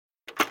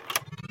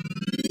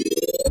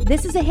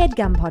This is a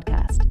HeadGum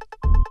podcast.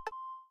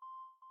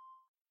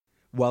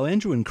 While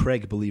Andrew and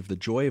Craig believe the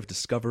joy of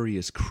discovery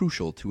is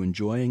crucial to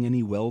enjoying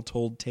any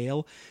well-told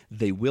tale,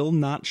 they will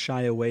not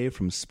shy away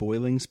from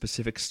spoiling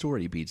specific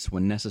story beats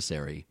when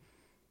necessary.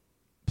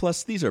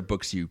 Plus, these are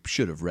books you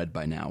should have read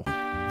by now.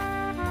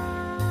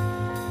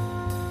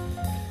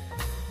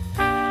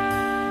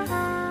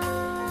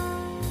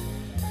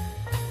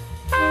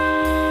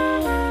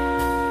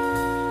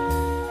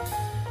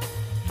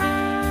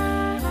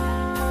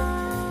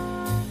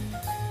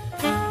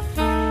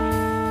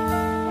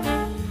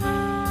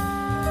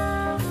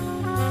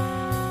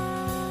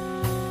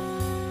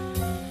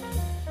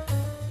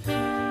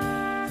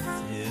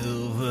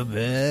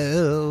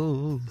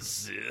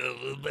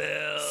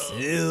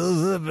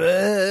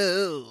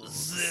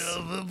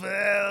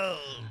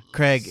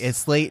 Craig,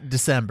 it's late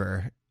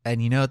December,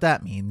 and you know what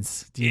that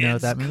means. Do you know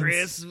what that means?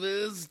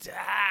 Christmas time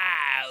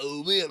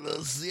in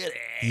the city.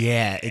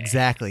 Yeah,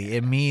 exactly.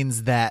 It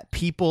means that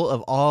people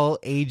of all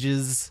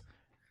ages,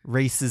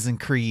 races, and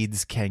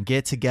creeds can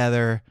get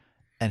together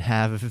and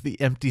have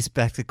the empty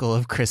spectacle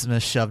of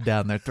Christmas shoved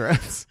down their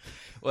throats.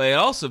 Well, it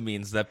also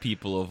means that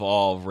people of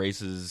all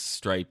racing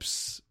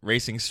stripes,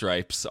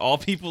 all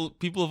people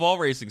of all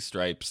racing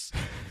stripes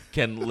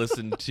can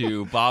listen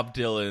to Bob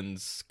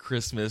Dylan's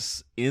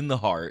Christmas in the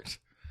Heart.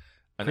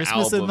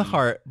 Christmas in the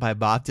Heart by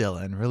Bob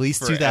Dylan,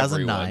 released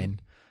 2009, everyone.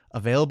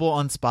 Available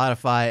on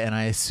Spotify and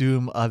I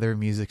assume other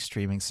music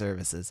streaming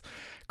services.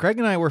 Craig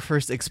and I were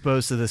first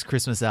exposed to this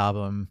Christmas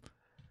album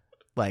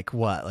like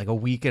a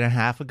week and a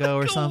half ago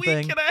or something.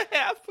 A week and a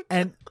half ago.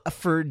 And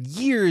for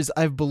years,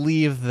 I've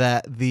believed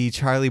that the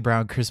Charlie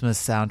Brown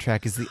Christmas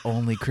soundtrack is the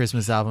only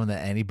Christmas album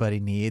that anybody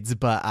needs,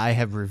 but I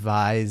have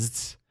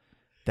revised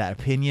that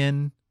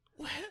opinion.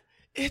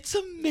 It's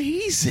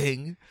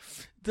amazing.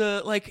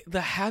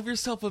 The Have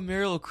Yourself a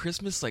Merry Little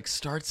Christmas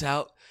starts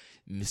out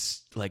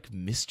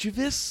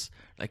mischievous.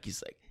 Like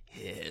he's like,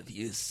 have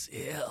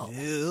yourself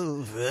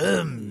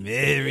a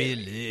merry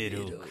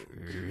little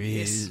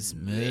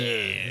Christmas.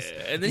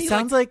 And then he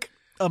sounds like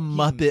a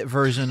Muppet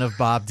version of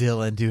Bob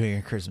Dylan doing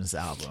a Christmas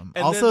album.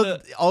 And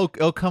also, "Oh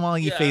Come All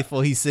You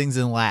Faithful," he sings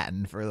in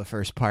Latin for the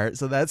first part,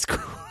 so that's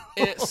cool.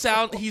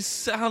 He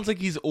sounds like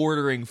he's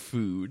ordering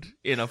food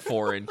in a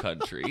foreign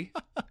country.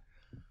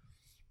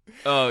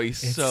 Oh,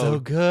 it's so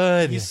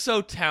good. He's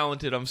so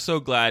talented. I'm so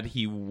glad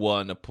he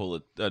won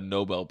a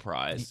Nobel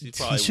Prize.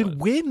 He should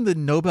win the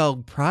Nobel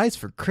Prize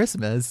for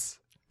Christmas.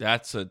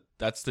 That's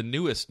the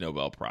newest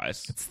Nobel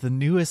Prize. It's the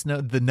newest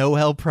the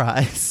Noel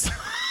Prize.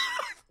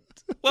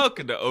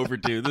 Welcome to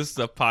Overdue. This is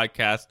a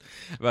podcast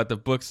about the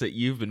books that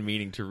you've been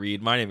meaning to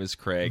read. My name is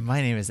Craig.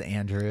 My name is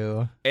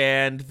Andrew.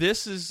 And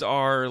this is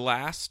our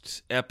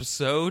last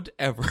episode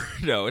ever.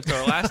 No, it's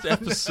our last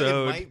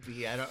episode. It might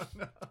be. I don't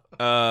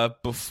know.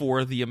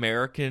 Before the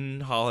American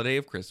holiday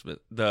of Christmas.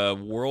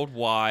 The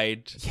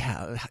worldwide.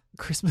 Yeah,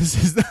 Christmas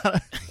is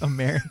not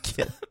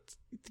American.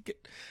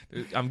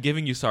 I'm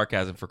giving you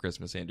sarcasm for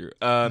Christmas, Andrew.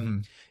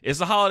 It's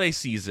the holiday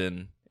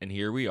season, and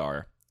here we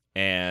are.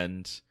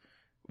 And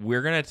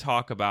we're going to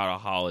talk about a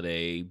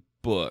holiday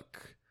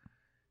book,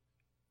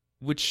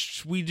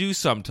 which we do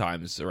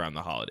sometimes around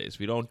the holidays.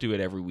 We don't do it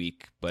every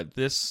week, but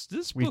this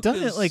we've book done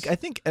is... it I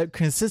think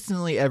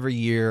consistently every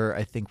year.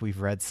 I think we've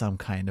read some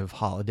kind of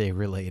holiday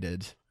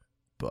related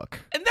book,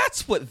 and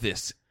that's what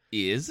this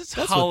is. It's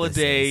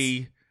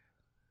holiday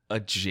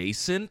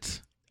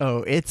adjacent. Oh,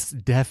 it's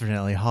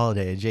definitely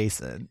holiday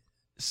adjacent.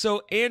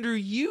 So, Andrew,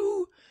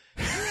 you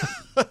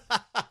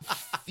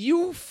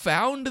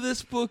found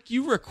this book.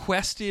 You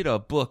requested a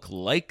book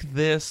like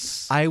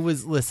this. I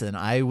was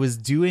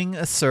doing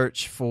a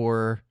search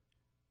for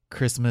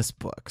Christmas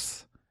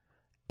books.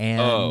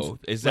 And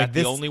is that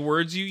the only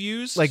words you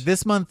use? Like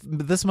this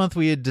month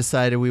we had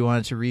decided we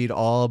wanted to read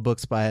all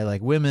books by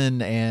like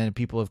women and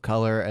people of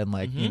color and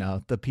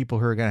the people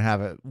who are going to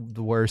have it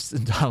the worst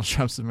in Donald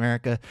Trump's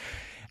America.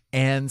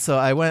 And so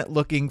I went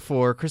looking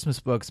for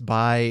Christmas books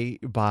by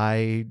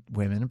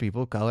women and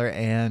people of color,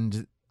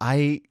 and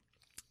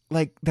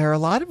there are a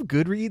lot of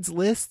Goodreads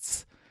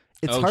lists.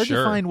 It's hard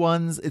to find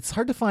ones. It's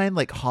hard to find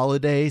like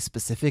holiday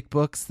specific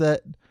books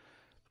that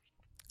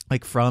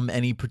like from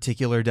any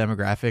particular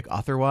demographic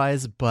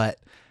author-wise, but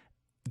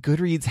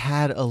Goodreads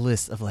had a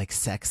list of like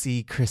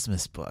sexy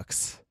Christmas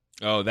books.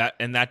 Oh, that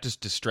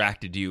just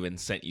distracted you and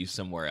sent you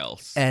somewhere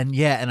else. And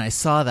I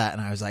saw that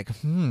and I was like,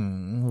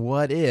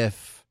 what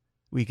if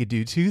we could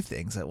do two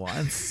things at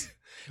once?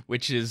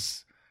 Which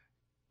is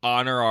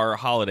honor our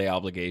holiday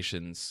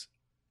obligations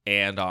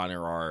and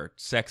honor our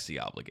sexy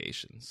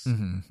obligations.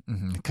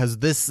 Because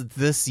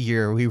this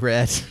year we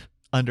read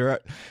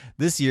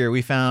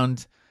we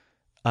found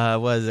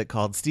what is it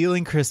called?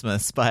 Stealing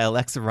Christmas by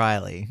Alexa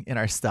Riley in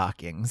our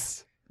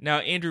stockings. Now,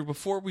 Andrew,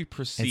 before we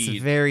proceed...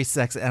 It's very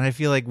sexy, and I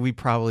feel like we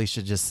probably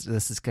should just...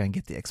 This is going to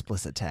get the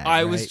explicit tag,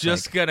 I was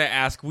just going to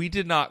ask, we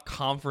did not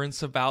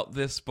conference about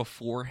this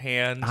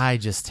beforehand. I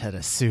just had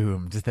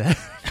assumed that...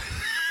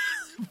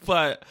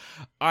 But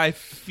I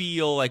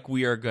feel like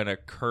we are going to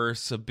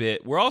curse a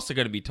bit. We're also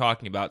going to be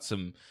talking about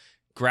some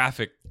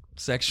graphic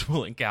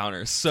sexual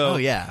encounters. So, Oh,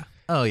 yeah.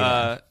 Oh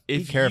yeah. Be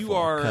If careful, you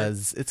are,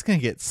 because it's gonna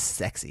get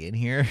sexy in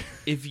here.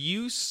 if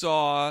you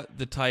saw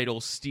the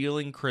title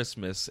 "Stealing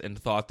Christmas" and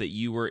thought that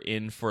you were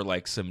in for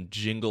like some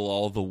Jingle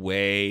All the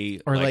Way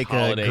Or like a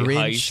holiday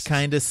Grinch heist,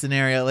 kind of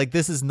scenario. Like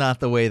this is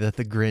not the way that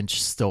the Grinch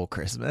stole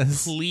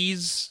Christmas.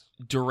 please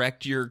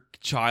direct your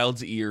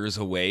child's ears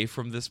away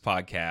from this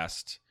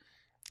podcast.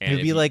 And It would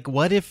if be you- like,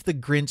 what if the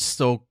Grinch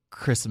stole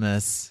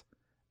Christmas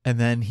and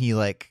then he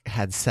like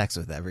had sex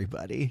with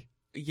everybody?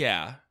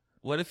 yeah.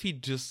 What if he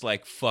just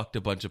like fucked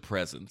a bunch of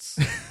presents?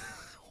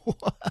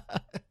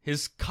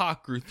 His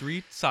cock grew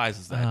 3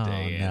 sizes that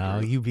day. No,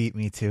 Andrew. you beat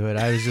me to it.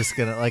 I was just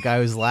gonna I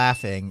was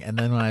laughing, and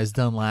then when I was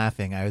done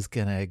laughing, I was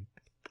gonna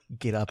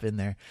get up in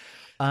there.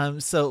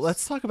 So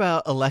let's talk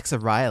about Alexa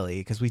Riley,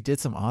 because we did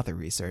some author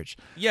research.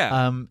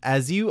 Yeah.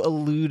 As you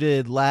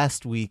alluded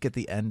last week at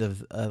the end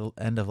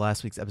of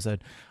last week's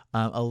episode,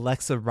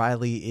 Alexa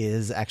Riley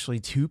is actually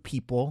 2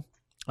 people.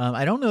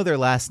 I don't know their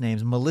last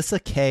names: Melissa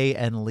K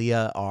and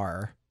Leah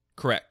R.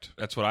 Correct.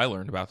 That's what I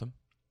learned about them.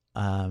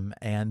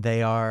 And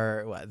they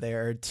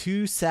are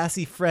 2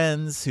 sassy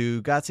friends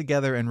who got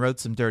together and wrote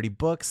some dirty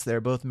books.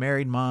 They're both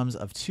married moms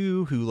of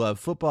 2 who love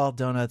football,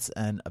 donuts,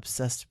 and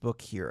obsessed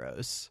book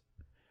heroes.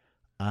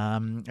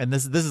 And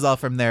this is all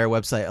from their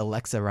website,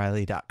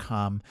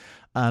 alexariley.com.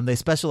 They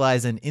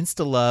specialize in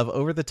insta-love,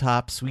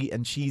 over-the-top, sweet,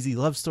 and cheesy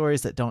love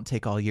stories that don't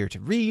take all year to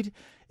read.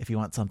 If you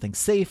want something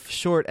safe,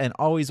 short, and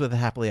always with a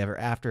happily ever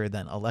after,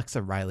 then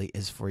Alexa Riley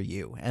is for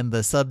you. And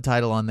the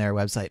subtitle on their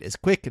website is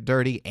Quick,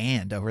 Dirty,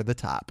 and Over the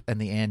Top.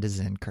 And the "and" is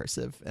in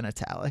cursive and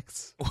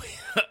italics.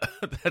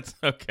 That's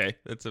okay.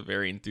 That's a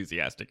very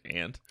enthusiastic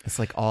and. It's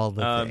like all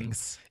the Um,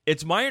 things.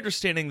 It's my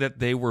understanding that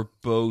they were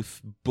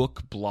both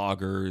book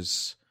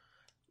bloggers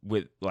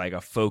with like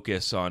a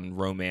focus on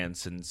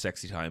romance and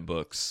sexy time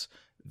books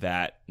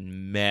that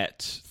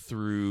met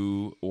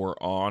through or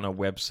on a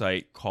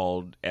website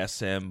called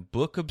SM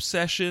Book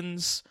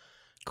Obsessions,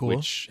 Cool.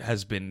 which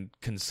has been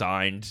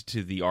consigned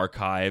to the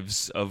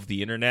archives of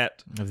the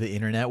internet. Of the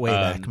internet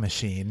Wayback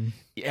Machine.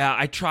 Yeah,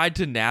 I tried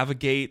to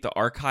navigate the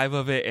archive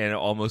of it and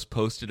almost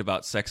posted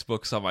about sex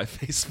books on my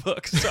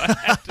Facebook, so I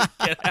had to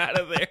get out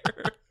of there.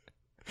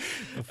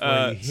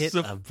 Before you hit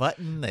so- a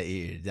button that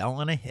you don't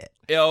want to hit.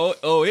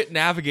 It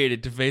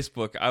navigated to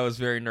Facebook. I was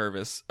very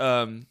nervous.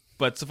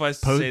 But suffice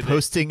to say that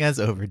Posting as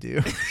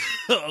overdue.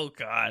 oh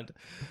god,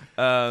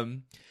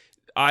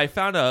 I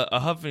found a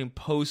Huffington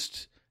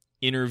Post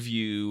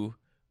interview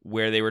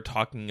where they were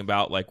talking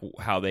about like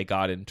how they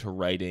got into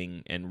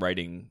writing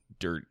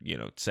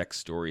sex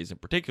stories in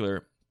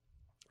particular.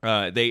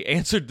 They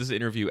answered this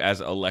interview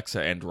as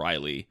Alexa and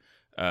Riley,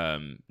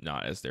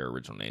 not as their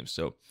original names.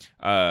 So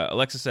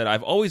Alexa said,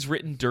 "I've always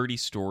written dirty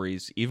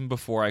stories. Even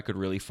before I could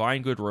really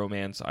find good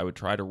romance, I would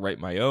try to write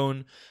my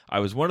own. I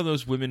was one of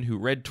those women who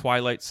read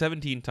Twilight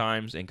 17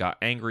 times and got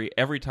angry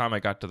every time I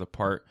got to the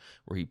part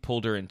where he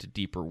pulled her into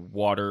deeper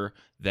water.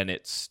 Then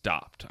it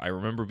stopped. I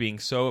remember being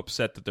so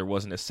upset that there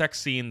wasn't a sex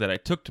scene that I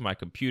took to my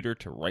computer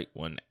to write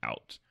one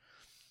out."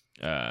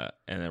 And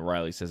then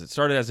Riley says, "It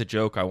started as a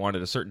joke. I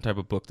wanted a certain type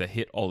of book that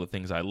hit all the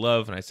things I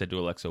love. And I said to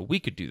Alexa, we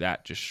could do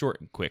that, just short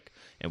and quick.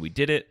 And we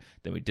did it.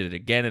 Then we did it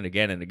again and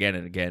again and again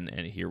and again.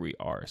 And here we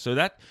are." So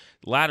that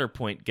latter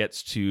point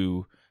gets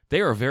to,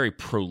 they are very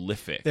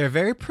prolific. They're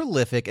very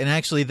prolific, and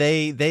actually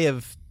they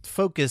have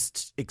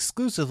focused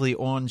exclusively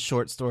on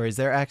short stories.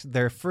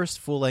 Their first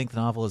full-length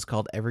novel is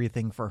called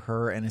Everything for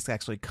Her, and it's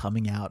actually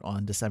coming out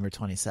on December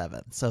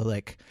 27th. So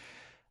like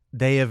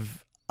they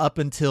have, up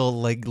until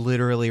like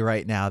literally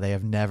right now, they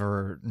have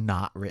never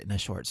not written a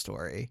short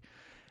story.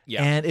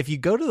 Yeah. And if you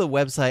go to the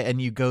website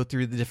and you go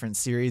through the different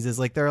series, is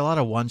like there are a lot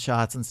of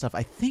one-shots and stuff.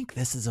 I think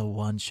this is a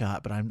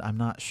one-shot, but I'm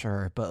not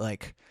sure. But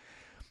like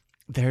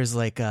there's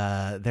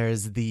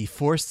the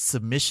Forced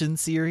Submission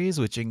series,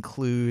 which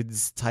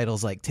includes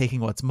titles like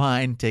Taking What's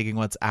Mine, Taking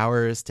What's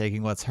Ours,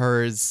 Taking What's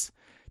Hers,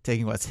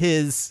 Taking What's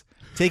His,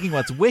 Taking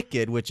What's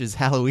Wicked, which is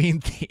Halloween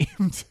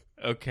themed.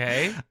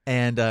 Okay.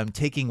 And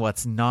Taking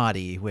What's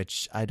Naughty,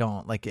 which I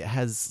don't like. It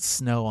has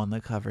snow on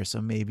the cover,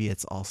 so maybe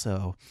it's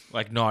also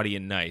Like Naughty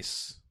and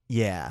Nice.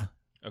 yeah.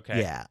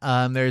 Okay.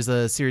 Yeah. There's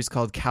a series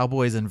called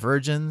Cowboys and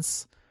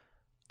Virgins,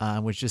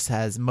 which just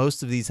has,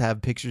 most of these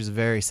have pictures of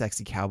very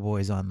sexy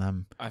cowboys on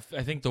them. I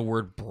think the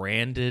word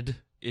branded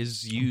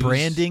is used.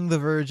 Branding the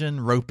Virgin,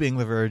 Roping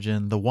the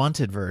Virgin, The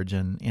Wanted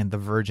Virgin, and The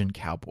Virgin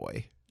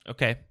Cowboy.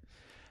 Okay.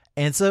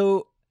 And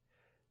so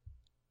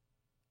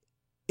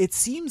it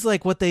seems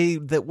like what they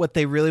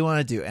really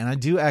want to do, and I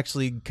do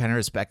actually kind of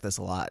respect this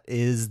a lot,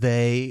 is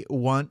they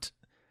want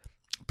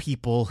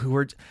people who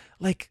are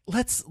like,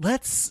 let's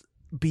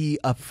be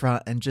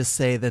upfront and just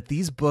say that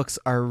these books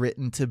are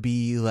written to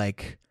be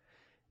like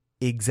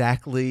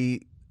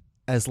exactly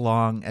as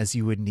long as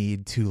you would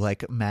need to like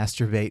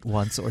masturbate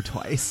once or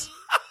twice.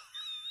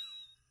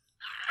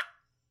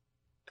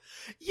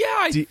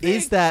 Yeah,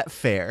 Is that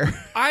fair?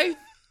 I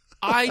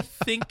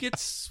think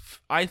it's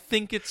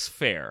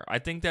fair. I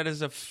think that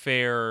is a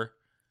fair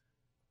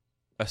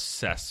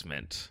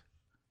assessment.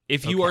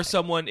 If you are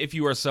someone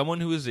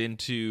who is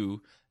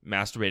into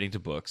masturbating to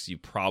books, you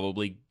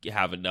probably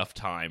have enough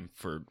time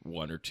for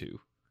one or two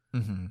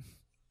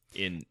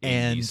in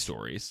these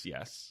stories.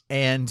 Yes.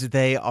 And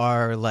they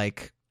are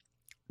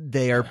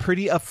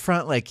pretty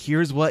upfront. Like,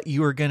 here's what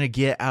you are going to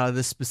get out of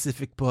this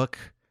specific book,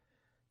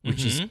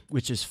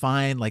 which is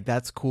fine. Like,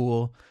 that's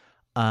cool.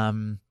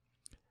 And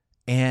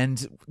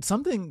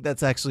something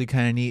that's actually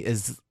kind of neat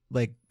is,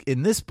 like,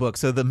 in this book,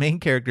 so the main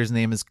character's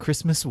name is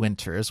Christmas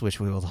Winters, which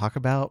we will talk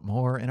about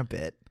more in a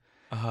bit.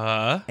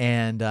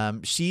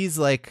 And she's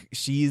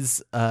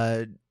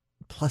a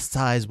plus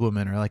size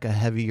woman, or like a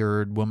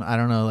heavier woman. I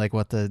don't know like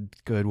what the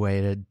good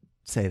way to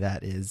say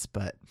that is,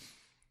 but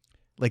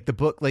like the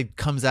book like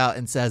comes out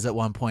and says at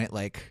one point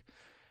like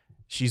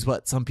she's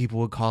what some people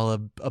would call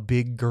a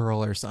big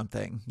girl or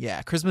something.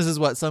 Yeah, Christmas is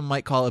what some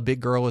might call a big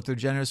girl with her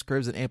generous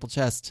curves and ample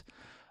chest.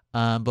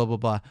 Blah blah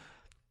blah.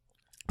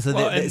 So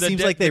it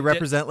seems like they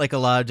represent like a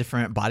lot of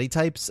different body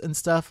types and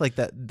stuff like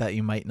that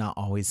you might not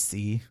always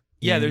see.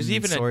 Yeah, there's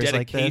even a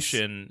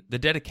dedication. Like the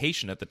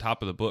dedication at the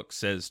top of the book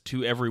says,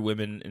 "To every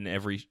woman in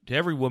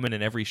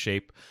every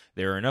shape,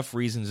 there are enough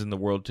reasons in the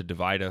world to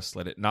divide us.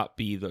 Let it not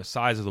be the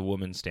size of the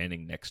woman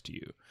standing next to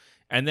you."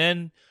 And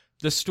then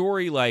the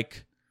story,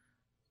 like,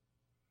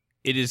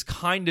 it is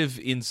kind of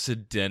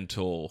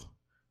incidental,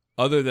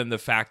 other than the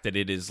fact that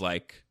it is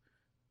like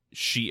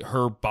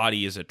her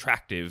body is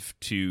attractive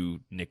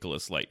to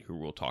Nicholas Light, who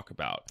we'll talk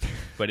about.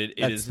 But it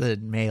is the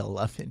male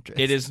love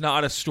interest. It is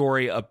not a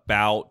story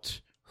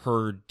about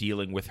her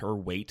dealing with her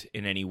weight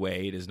in any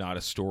way. It is not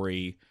a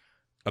story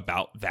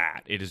about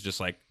that. It is just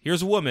like,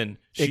 here's a woman.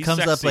 She's it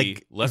comes sexy. Up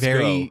like Let's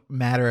very go.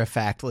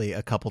 Matter-of-factly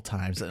a couple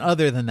times. And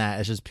other than that,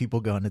 it's just people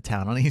going to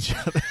town on each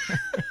other.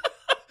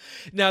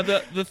 Now,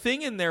 the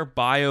thing in their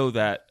bio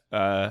that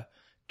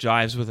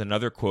jives with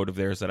another quote of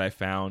theirs that I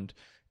found,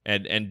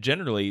 and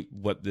generally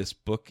what this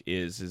book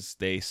is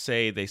they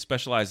say they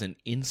specialize in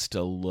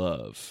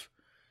insta-love,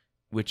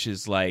 which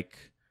is like,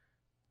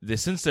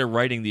 since they're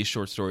writing these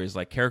short stories,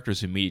 like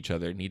characters who meet each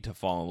other need to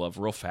fall in love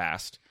real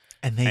fast.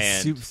 And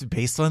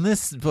based on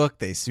this book,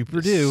 they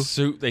super do.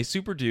 They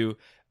super do.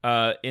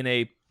 In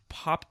a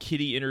Pop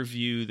Kitty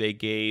interview they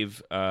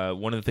gave,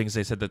 one of the things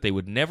they said that they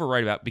would never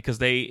write about, because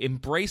they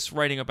embrace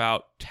writing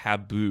about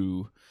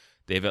taboo.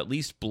 They've at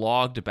least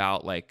blogged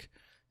about like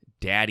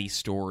daddy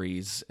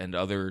stories and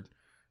other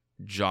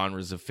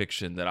genres of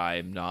fiction that I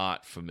am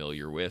not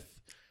familiar with.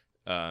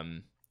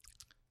 I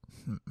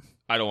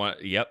don't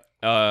want. Yep.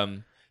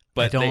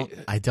 But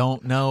I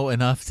don't know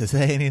enough to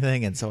say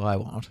anything, and so I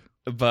won't.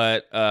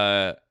 But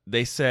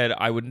they said,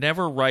 I would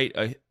never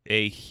write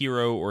a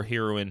hero or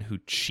heroine who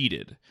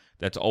cheated.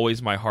 That's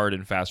always my hard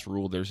and fast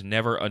rule. There's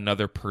never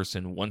another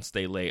person once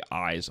they lay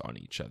eyes on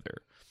each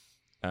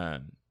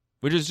other.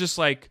 Which is just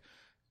like,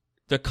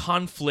 the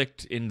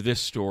conflict in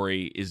this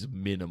story is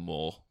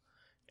minimal.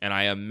 And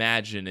I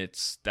imagine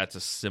that's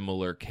a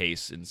similar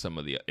case in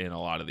a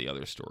lot of the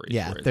other stories.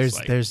 Yeah,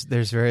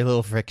 there's very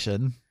little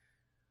friction.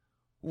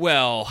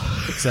 Well,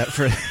 except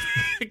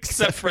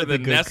for the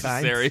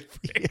necessary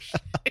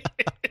friction.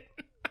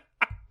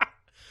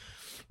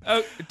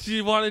 Oh, do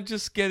you want to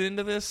just get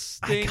into this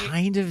thing? I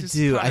kind of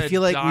do. I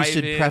feel like we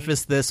should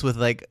preface this with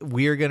like,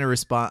 we're going to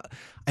respond.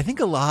 I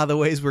think a lot of the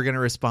ways we're going to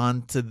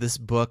respond to this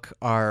book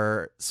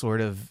are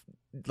sort of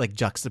like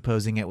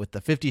juxtaposing it with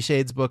the 50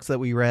 Shades books that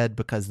we read,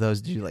 because those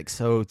do like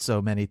so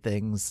many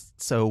things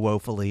so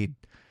woefully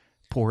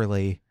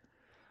poorly.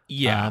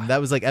 Yeah. That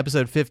was like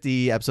episode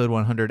 50, episode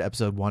 100,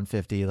 episode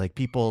 150. Like,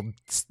 people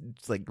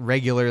like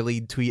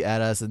regularly tweet at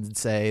us and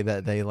say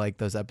that they like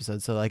those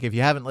episodes. So like, if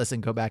you haven't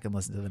listened, go back and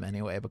listen to them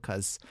anyway,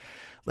 because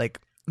like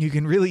you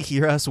can really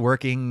hear us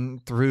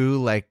working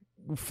through like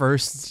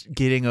first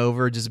getting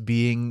over just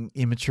being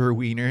immature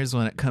wieners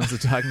when it comes to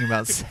talking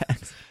about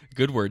sex.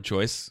 Good word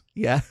choice.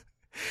 Yeah.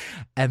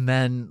 And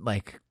then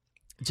like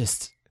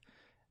just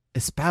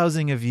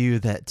espousing a view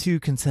that two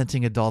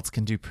consenting adults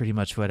can do pretty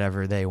much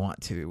whatever they want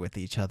to with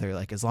each other,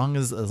 like as long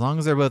as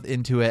they're both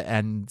into it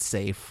and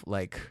safe,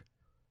 like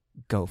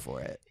go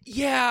for it.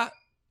 Yeah.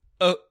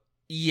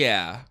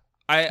 Yeah.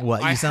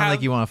 You sound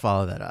like you want to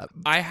follow that up.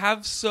 I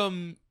have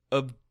some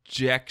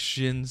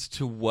objections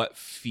to what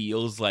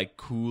feels like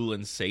cool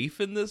and safe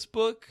in this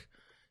book.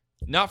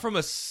 Not in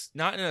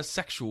a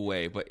sexual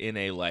way, but in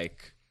a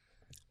like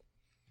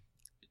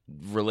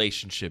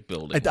relationship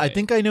building. I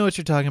think I know what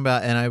you're talking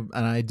about, and I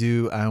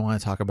want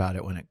to talk about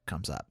it when it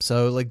comes up.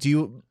 So like,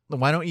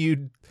 why don't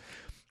you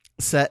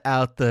set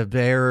out the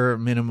bare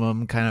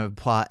minimum kind of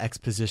plot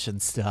exposition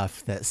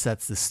stuff that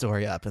sets the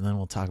story up, and then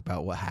we'll talk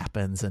about what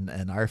happens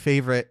and our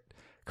favorite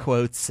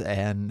quotes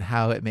and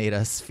how it made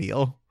us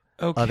feel.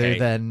 Okay. Other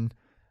than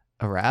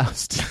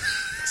aroused.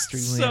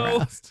 Extremely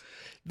aroused.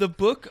 The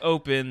book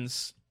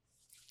opens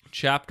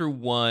chapter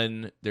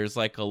 1. There's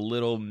like a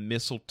little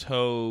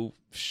mistletoe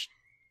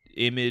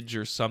image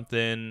or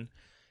something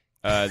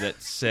that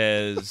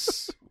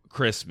says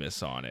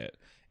Christmas on it,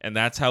 and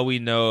that's how we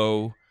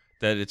know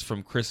that it's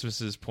from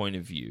Christmas's point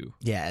of view.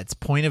 Yeah, it's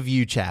point of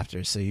view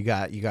chapters. So you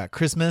got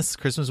Christmas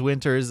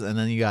Winters, and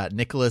then you got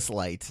Nicholas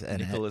Light, and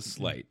Nicholas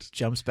Light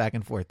jumps back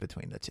and forth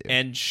between the two.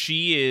 And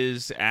she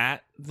is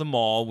at the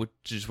mall, which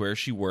is where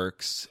she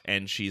works,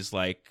 and she's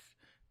like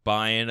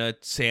buying a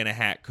Santa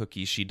hat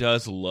cookie. She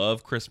does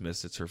love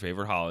Christmas. It's her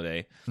favorite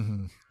holiday.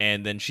 Mm-hmm.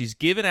 And then she's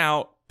giving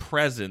out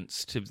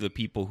presents to the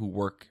people who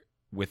work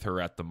with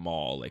her at the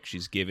mall. Like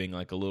she's giving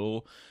like a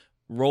little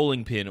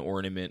rolling pin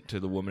ornament to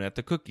the woman at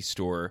the cookie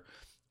store.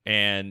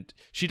 And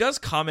she does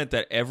comment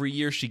that every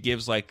year she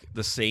gives like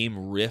the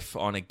same riff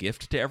on a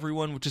gift to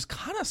everyone, which is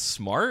kind of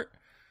smart.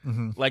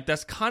 Mm-hmm. Like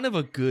that's kind of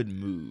a good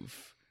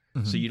move.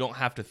 Mm-hmm. So you don't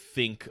have to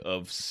think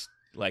of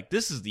like,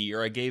 this is the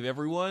year I gave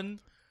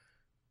everyone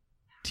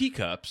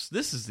teacups.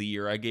 This is the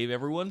year I gave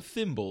everyone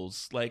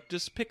thimbles. Like,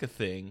 just pick a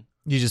thing.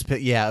 You just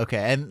pick, yeah,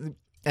 okay, and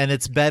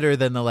it's better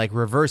than the like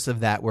reverse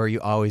of that, where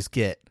you always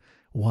get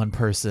one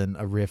person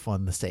a riff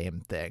on the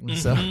same thing. Mm-hmm.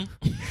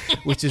 So,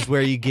 which is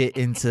where you get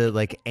into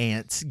like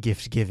aunt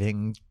gift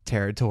giving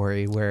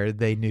territory, where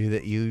they knew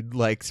that you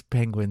liked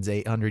penguins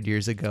 800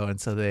 years ago,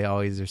 and so they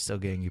always are still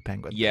getting you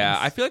penguin. Yeah,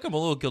 things. I feel like I'm a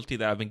little guilty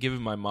that I've been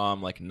giving my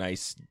mom like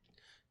nice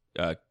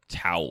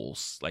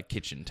towels, like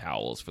kitchen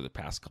towels, for the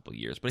past couple of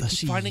years. But I Does keep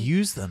she finding,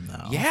 use them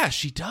though? yeah,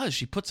 she does.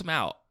 She puts them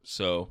out.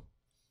 So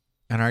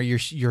And are you're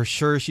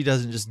sure she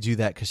doesn't just do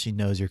that because she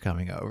knows you're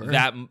coming over?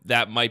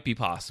 that might be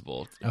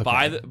possible. Okay.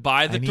 Buy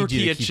the I need you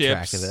tortilla to keep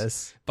chips. track of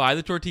this. Buy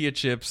the tortilla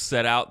chips.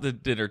 Set out the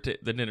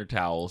dinner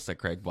towels that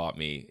Craig bought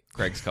me.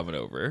 Craig's coming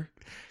over.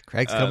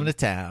 Craig's coming to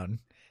town.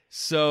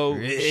 So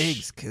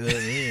Craig's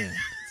coming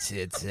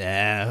to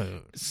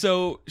town.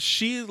 So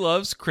she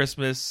loves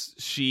Christmas.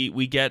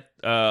 We get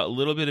a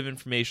little bit of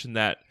information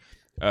that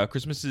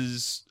Christmas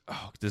is.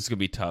 Oh, this is gonna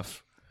be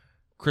tough.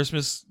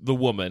 Christmas, the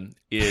woman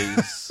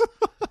is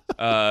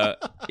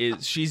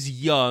she's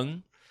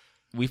young.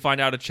 We find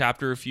out a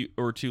chapter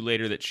or two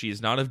later that she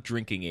is not of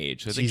drinking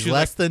age. So I think She's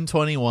less than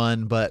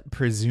 21, but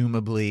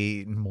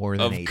presumably more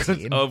than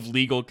 18. of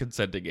legal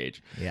consenting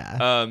age.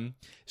 Yeah.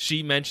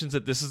 She mentions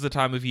that this is the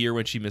time of year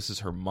when she misses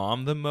her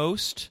mom the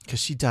most. Because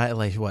she died,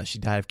 like, what? She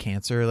died of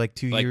cancer like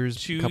 2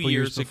 years, couple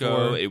years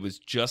ago. before? It was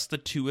just the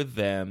two of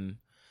them.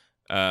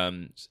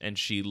 And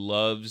she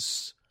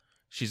loves...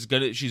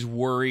 She's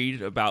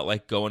worried about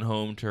like going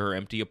home to her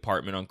empty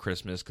apartment on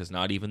Christmas because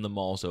not even the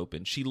mall's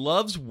open. She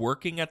loves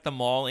working at the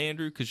mall,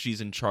 Andrew, because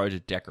she's in charge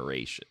of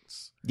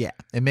decorations. Yeah,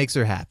 it makes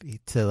her happy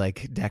to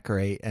like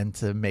decorate and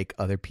to make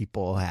other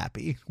people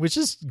happy, which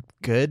is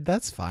good.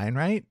 That's fine,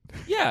 right?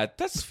 Yeah,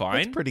 that's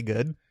fine. That's pretty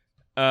good.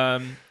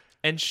 And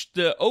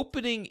the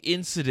opening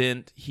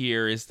incident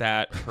here is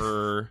that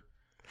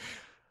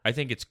I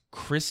think it's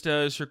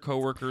Krista is her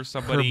coworker,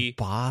 somebody. Her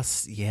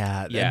boss,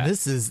 yeah. Yeah. And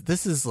this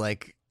is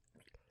like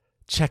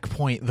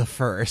checkpoint the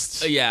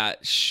first. Yeah,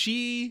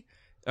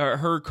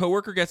 her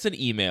coworker gets an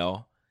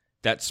email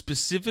that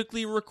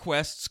specifically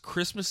requests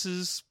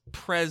Christmas's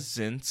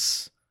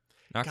presents,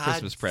 not God,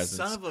 Christmas son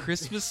presents, of a-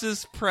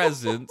 Christmas's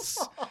presents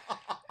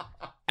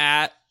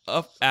at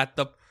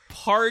the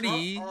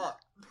party,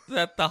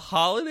 at the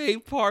holiday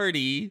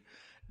party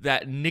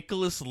that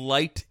Nicholas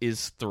Light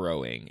is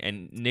throwing.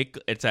 And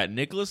it's at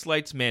Nicholas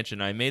Light's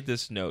mansion. I made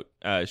this note.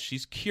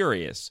 She's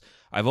curious.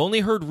 I've only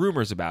heard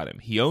rumors about him.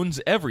 He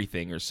owns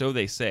everything, or so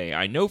they say.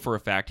 I know for a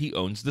fact he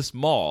owns this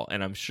mall,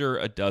 and I'm sure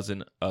a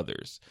dozen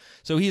others.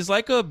 So he's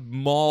like a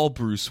mall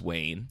Bruce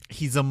Wayne.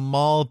 He's a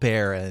mall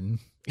baron.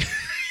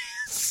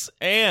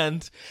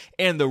 And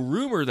the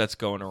rumor that's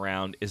going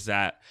around is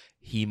that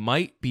he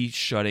might be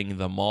shutting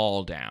the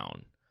mall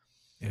down.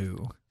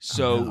 Ooh.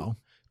 So Oh, no.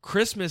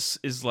 Christmas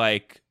is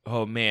like,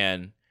 oh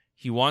man,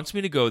 he wants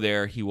me to go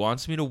there. He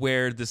wants me to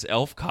wear this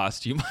elf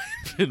costume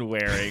I've been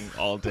wearing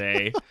all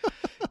day.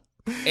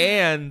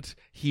 And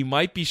he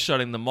might be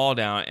shutting the mall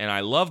down, and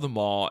I love the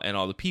mall and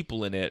all the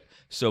people in it.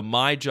 So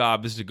my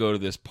job is to go to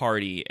this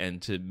party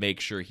and to make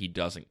sure he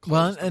doesn't close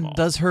Well, the and mall.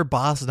 does her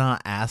boss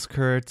not ask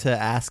her to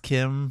ask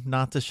him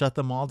not to shut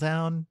the mall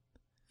down?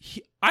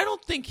 I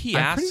don't think he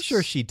I'm asks. pretty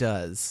sure she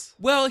does.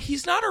 Well,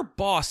 he's not her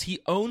boss. He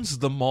owns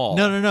the mall.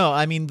 No.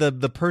 I mean the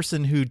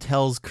person who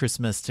tells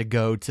Christmas to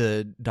go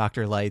to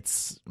Dr.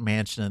 Light's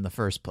mansion in the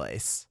first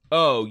place.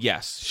 Oh,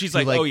 yes. She's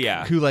like, oh,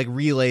 yeah. Who like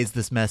relays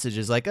this message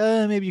is like,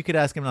 maybe you could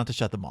ask him not to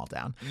shut the mall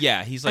down.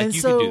 Yeah, he's like, And you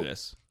so- can do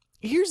this.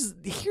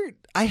 Here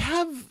I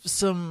have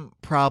some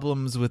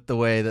problems with the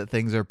way that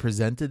things are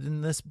presented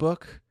in this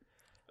book.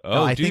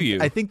 Oh, I do think, you?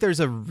 I think there's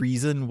a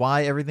reason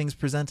why everything's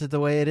presented the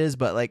way it is,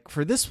 but like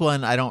for this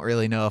one, I don't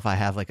really know if I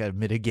have like a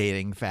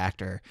mitigating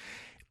factor.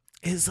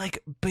 Is like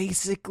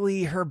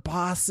basically her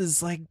boss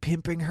is like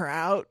pimping her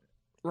out,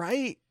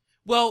 right?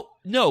 Well,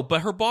 no,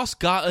 but her boss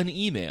got an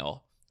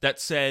email that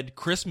said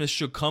Christmas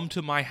should come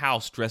to my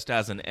house dressed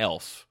as an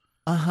elf.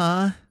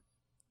 Uh-huh.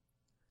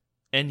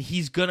 And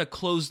he's going to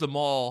close the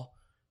mall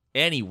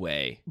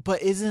anyway.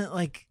 But isn't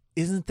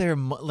there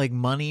like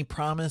money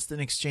promised in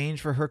exchange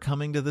for her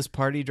coming to this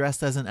party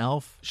dressed as an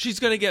elf? She's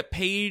going to get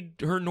paid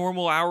her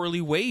normal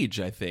hourly wage,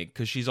 I think,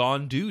 because she's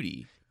on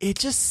duty. It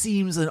just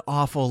seems an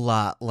awful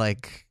lot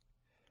like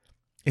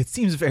It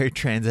seems very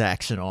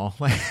transactional.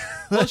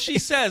 Well, she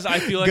says, I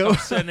feel like Go- I'm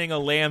sending a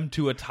lamb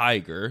to a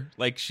tiger.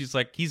 Like, she's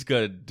like, he's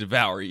going to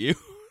devour you,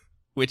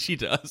 which he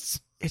does.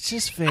 It's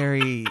just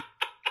very...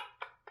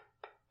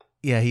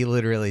 Yeah, he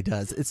literally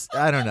does.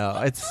 I don't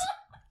know.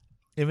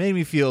 It made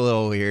me feel a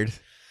little weird.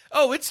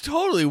 Oh, it's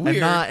totally weird.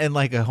 And not in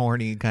like a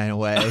horny kind of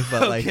way,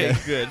 but Okay,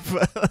 good.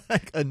 but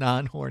like a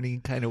non-horny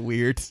kind of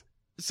weird.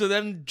 So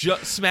then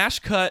smash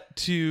cut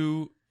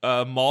to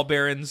Maul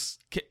Baron's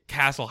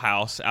castle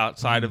house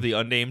outside of the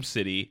unnamed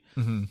city.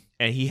 Mm-hmm.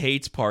 And he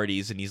hates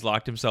parties, and he's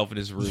locked himself in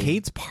his room. He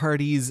hates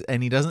parties,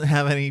 and he doesn't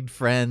have any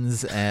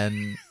friends,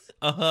 and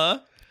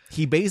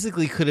he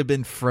basically could have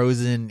been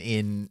frozen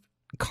in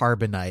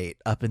carbonite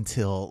up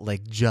until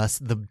like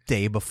just the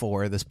day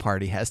before this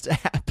party has to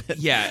happen.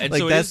 Yeah, and like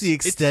so that's the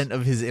extent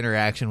of his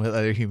interaction with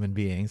other human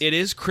beings. It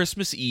is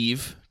Christmas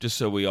Eve, just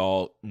so we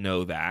all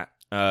know that.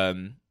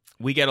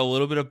 We get a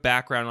little bit of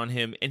background on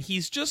him, and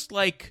he's just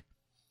like,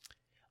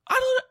 I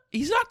don't know.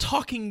 He's not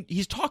talking.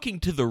 He's talking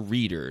to the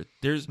reader.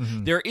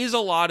 There is a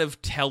lot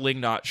of telling,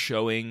 not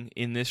showing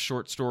in this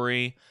short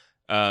story.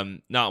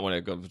 Not when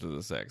it comes to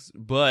the sex,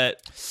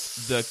 but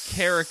the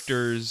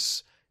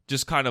characters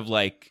just kind of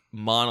like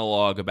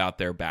monologue about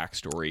their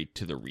backstory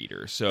to the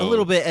reader. So a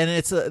little bit,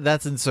 and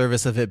that's in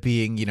service of it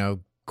being,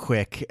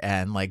 quick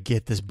and like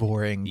get this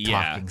boring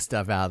talking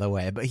stuff out of the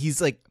way. But he's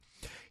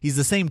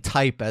the same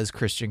type as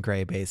Christian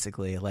Grey,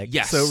 basically. Like,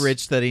 so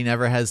rich that he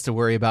never has to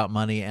worry about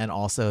money, and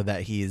also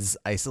that he's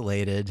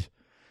isolated.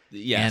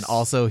 Yes. And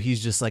also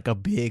he's just like a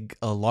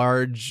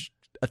large,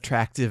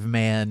 attractive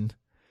man,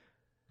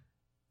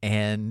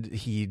 and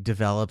he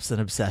develops an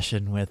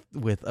obsession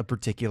with a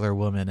particular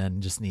woman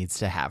and just needs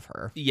to have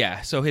her.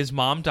 Yeah, so his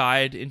mom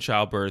died in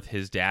childbirth,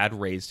 his dad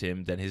raised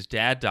him, then his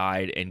dad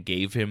died and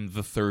gave him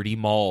the 30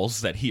 malls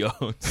that he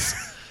owns.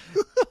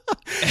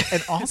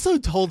 And also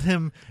told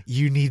him,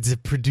 you need to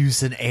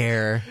produce an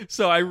heir.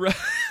 So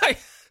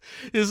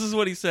this is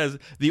what he says.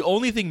 The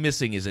only thing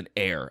missing is an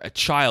heir, a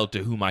child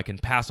to whom I can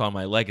pass on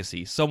my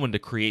legacy, someone to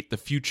create the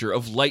future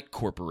of Light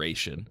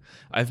Corporation.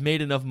 I've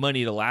made enough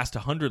money to last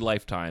 100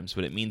 lifetimes,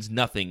 but it means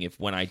nothing if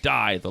when I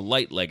die, the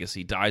Light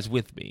legacy dies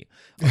with me.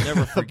 I'll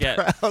never forget.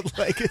 A proud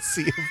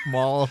legacy of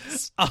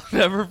malls. I'll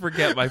never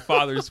forget my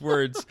father's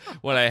words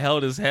when I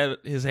held his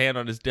hand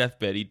on his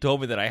deathbed. He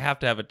told me that I have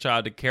to have a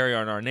child to carry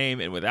on our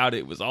name, and without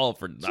it was all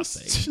for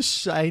nothing. Just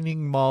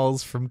shining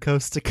malls from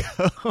coast to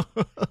coast.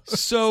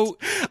 So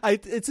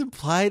it's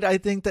implied, I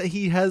think, that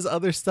he has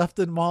other stuff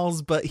than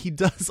malls, but he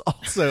does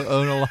also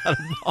own a lot of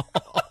malls.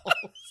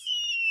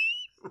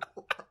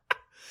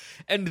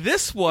 And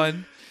this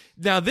one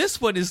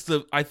is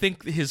I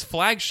think his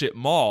flagship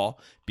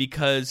mall,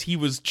 because he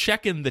was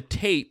checking the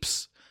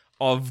tapes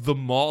of the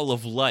Mall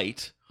of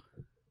Light.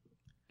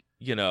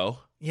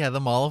 Yeah, the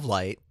Mall of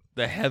Light.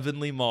 The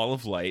Heavenly Mall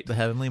of Light. The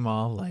Heavenly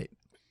Mall of Light.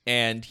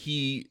 And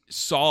he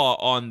saw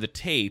on the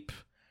tape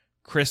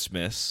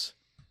Christmas,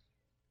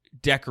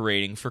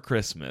 decorating for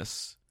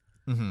Christmas.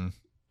 Mm-hmm.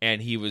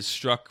 And he was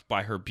struck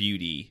by her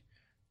beauty.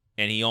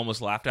 And he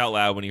almost laughed out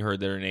loud when he heard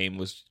that her name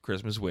was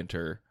Christmas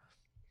Winter.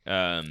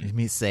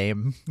 Me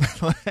same.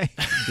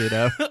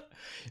 Ditto.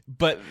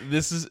 But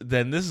this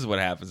is what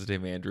happens to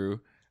him, Andrew.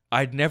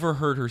 I'd never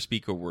heard her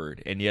speak a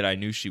word, and yet I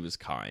knew she was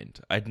kind.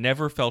 I'd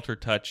never felt her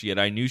touch, yet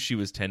I knew she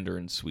was tender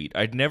and sweet.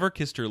 I'd never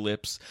kissed her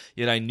lips,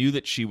 yet I knew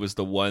that she was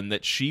the one,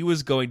 that she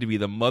was going to be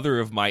the mother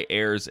of my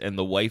heirs and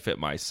the wife at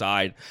my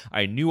side.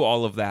 I knew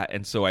all of that,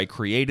 and so I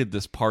created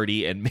this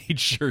party and made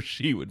sure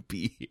she would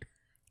be here.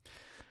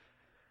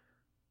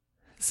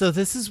 So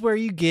this is where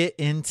you get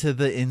into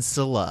the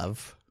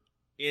insta-love.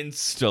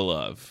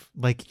 Insta-love.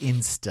 Like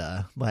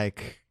insta.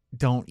 Like,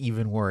 don't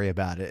even worry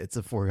about it. It's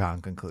a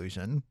foregone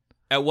conclusion.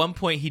 At one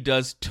point, he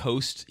does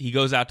toast. He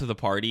goes out to the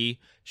party.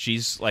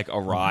 She's like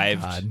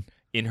arrived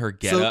in her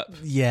getup.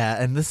 So,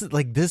 yeah, and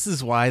this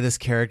is why this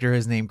character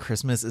is named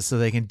Christmas, is so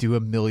they can do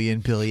a million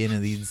billion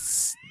of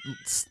these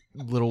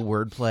little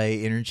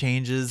wordplay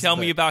interchanges. Tell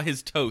me about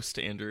his toast,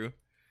 Andrew.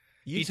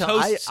 He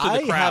toasts to the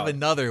I crowd. have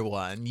another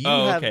one.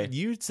 Okay.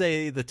 You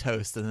say the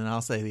toast, and then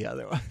I'll say the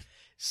other one.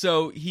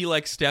 So he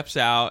like steps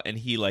out, and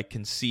he like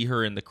can see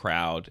her in the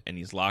crowd, and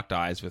he's locked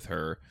eyes with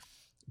her.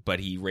 But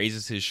he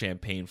raises his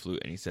champagne flute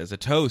and he says, "A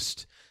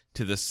toast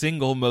to the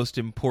single most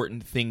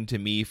important thing to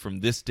me from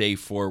this day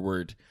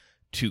forward,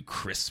 to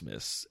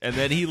Christmas." And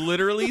then he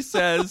literally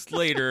says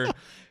later,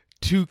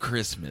 "To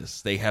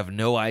Christmas. They have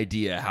no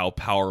idea how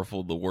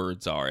powerful the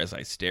words are as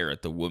I stare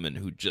at the woman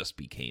who just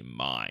became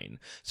mine."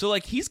 So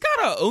like he's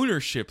got an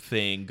ownership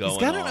thing going on.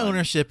 He's got an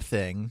ownership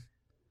thing.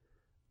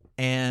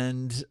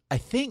 And I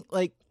think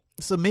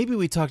so maybe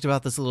we talked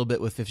about this a little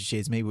bit with 50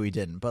 Shades, maybe we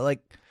didn't. But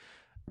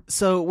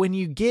so when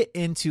you get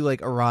into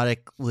like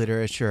erotic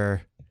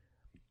literature,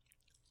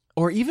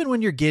 or even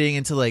when you're getting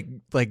into like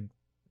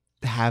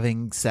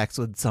having sex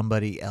with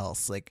somebody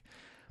else,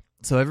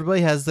 so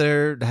everybody has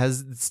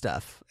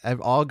stuff.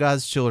 All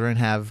God's children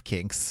have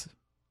kinks,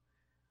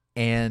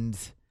 and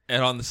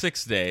on the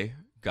sixth day,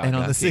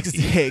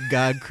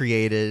 God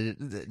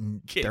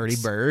created 30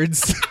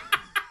 birds.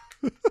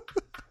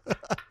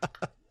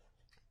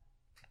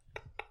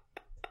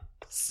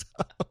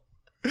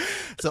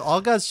 So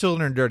all God's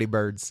children are dirty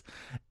birds,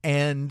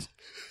 and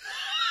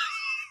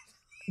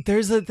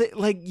there's a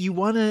like you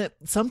want to.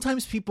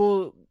 Sometimes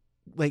people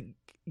like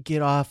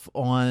get off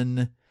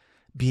on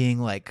being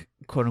like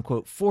quote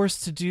unquote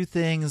forced to do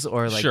things,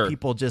 or like Sure.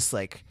 people just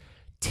like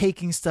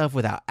taking stuff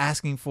without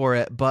asking for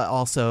it, but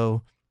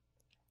also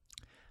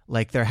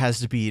like there has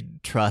to be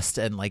trust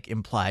and like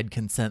implied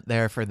consent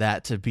there for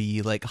that to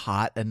be like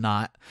hot, and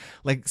not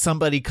like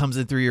somebody comes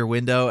in through your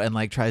window and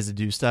like tries to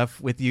do stuff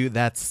with you.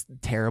 That's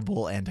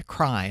terrible and a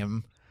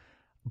crime.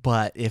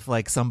 But if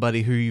like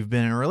somebody who you've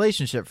been in a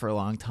relationship for a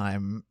long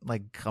time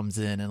like comes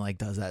in and like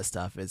does that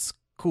stuff, it's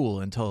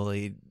cool and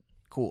totally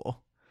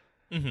cool.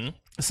 Mm-hmm.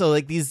 So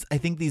like I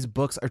think these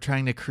books are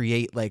trying to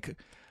create like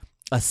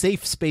a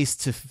safe space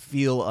to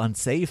feel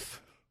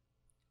unsafe.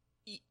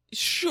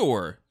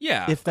 Sure.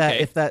 Yeah. If that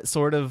okay. if that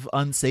sort of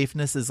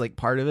unsafeness is like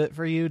part of it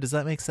for you, does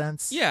that make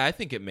sense? Yeah, I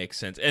think it makes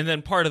sense. And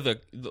then part of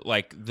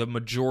the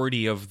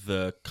majority of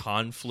the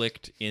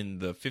conflict in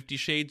the 50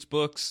 Shades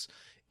books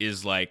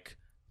is like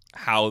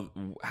how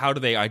do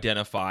they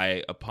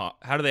identify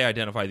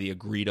the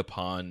agreed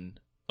upon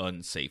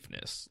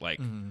unsafeness? Like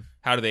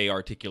how do they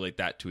articulate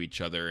that to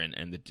each other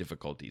and the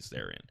difficulties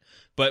therein?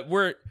 But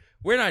we're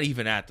not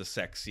even at the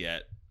sex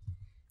yet.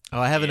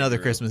 Oh, I have another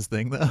Andrew. Christmas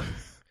thing though.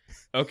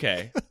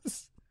 Okay.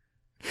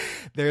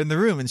 They're in the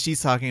room and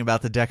she's talking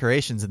about the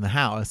decorations in the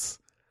house.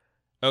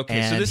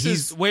 Okay, so And this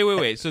is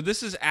wait. So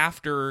this is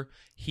after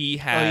he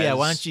has. Oh yeah,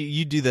 why don't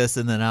you do this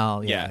and then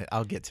I'll Yeah.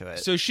 I'll get to it.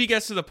 So she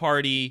gets to the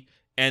party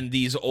and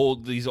these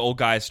old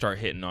guys start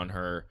hitting on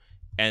her,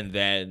 and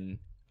then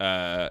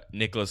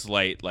Nicholas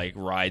Light like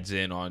rides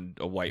in on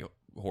a white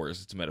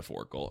horse. It's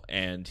metaphorical,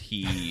 and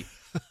he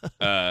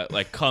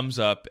like comes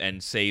up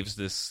and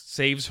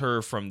saves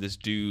her from this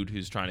dude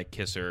who's trying to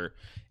kiss her,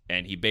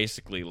 and he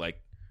basically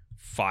like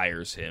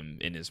fires him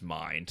in his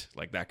mind,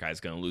 like that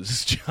guy's gonna lose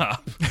his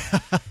job.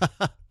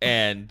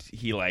 And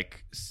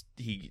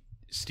he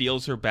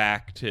steals her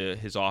back to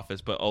his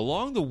office, but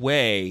along the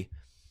way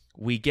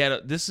we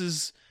get this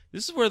is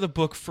where the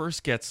book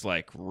first gets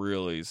like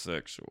really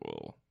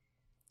sexual.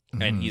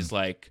 And he's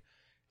like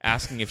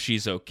asking if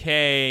she's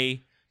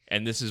okay,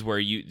 and this is where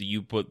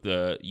you pulled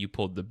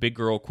the big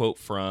girl quote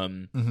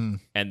from.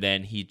 And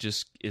then he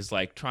just is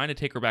like trying to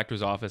take her back to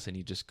his office, and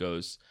he just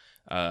goes,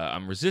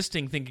 I'm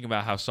resisting thinking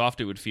about how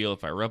soft it would feel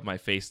if I rubbed my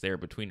face there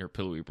between her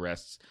pillowy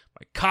breasts.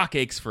 My cock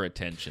aches for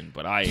attention,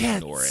 but I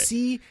ignore it.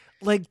 See,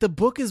 like the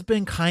book has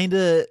been kind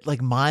of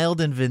like mild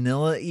and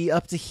vanilla-y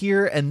up to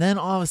here, and then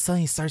all of a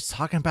sudden he starts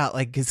talking about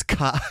like his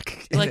cock.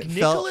 And Like it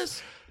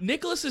felt-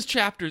 Nicholas's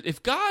chapters,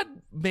 if God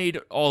made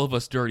all of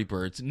us dirty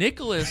birds,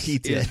 Nicholas He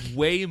did. is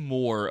way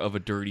more of a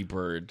dirty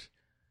bird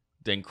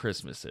than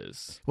Christmas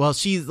is. Well,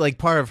 she's like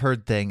part of her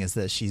thing is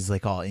that she's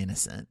like all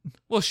innocent,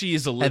 Well, she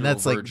is a literal and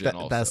that's like virgin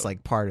also. that's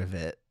like part of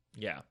it.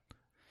 Yeah.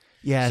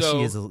 Yeah, So-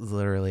 she is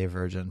literally a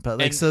virgin, but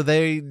like And so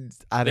they're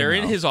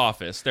in his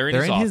office. They're in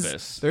his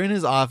office. They're in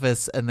his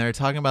office, and they're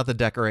talking about the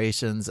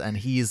decorations, and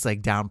he's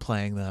like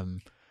downplaying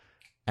them,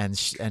 and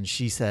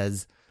she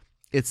says,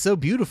 "It's so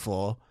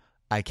beautiful."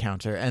 I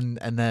counter, and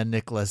then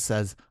Nicholas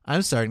says,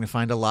 "I'm starting to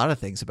find a lot of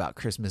things about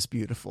Christmas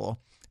beautiful."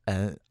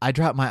 I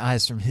drop my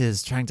eyes from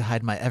his, trying to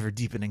hide my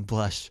ever-deepening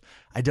blush.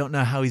 I don't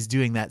know how he's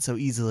doing that so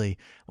easily.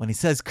 When he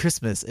says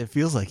Christmas, it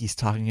feels like he's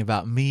talking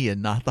about me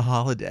and not the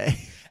holiday.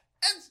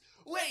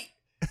 Wait,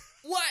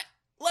 what?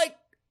 Like,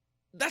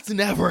 that's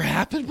never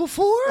happened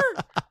before?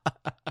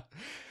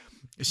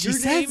 She Your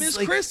says, name is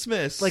like,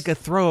 Christmas. like a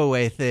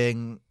throwaway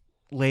thing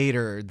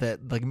later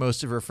that like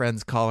most of her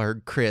friends call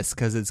her Chris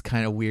because it's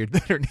kind of weird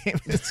that her name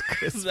is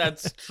Chris.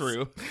 That's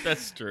true.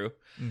 That's true.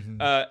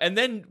 And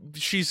then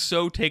she's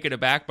so taken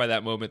aback by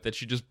that moment that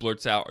she just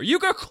blurts out, "Are you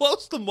gonna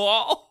close the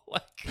mall?"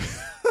 Like,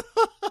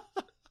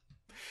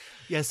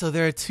 Yeah, so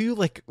there are two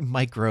like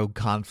micro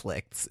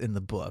conflicts in the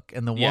book,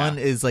 and the Yeah. one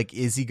is like,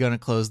 is he going to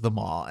close the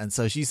mall? And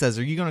so she says,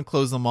 "Are you going to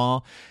close the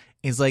mall?"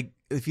 He's like,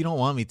 "If you don't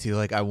want me to,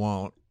 like, I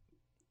won't."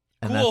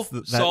 And Cool.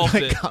 that Solved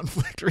like, it.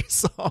 conflict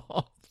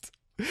resolved.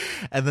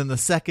 And then the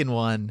second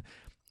one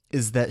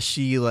is that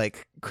she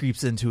like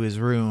creeps into his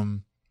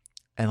room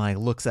and like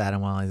looks at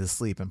him while he's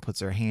asleep and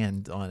puts her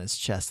hand on his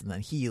chest, and then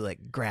he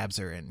like grabs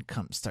her and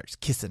starts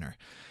kissing her,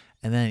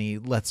 and then he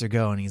lets her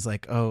go, and he's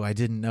like, "Oh, I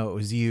didn't know it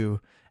was you."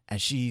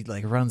 And she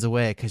like runs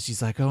away because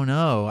she's like, "Oh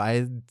no,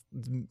 I've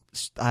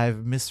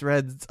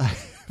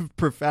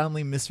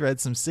profoundly misread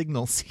some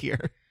signals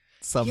here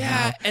somehow."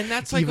 yeah, and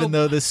that's like Even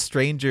though this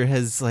stranger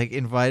has like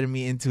invited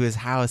me into his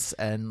house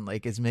and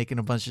like is making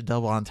a bunch of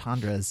double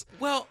entendres.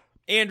 well,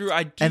 Andrew,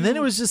 I do. And then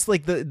it was just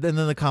like and then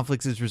the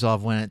conflict is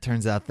resolved when it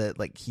turns out that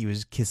like he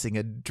was kissing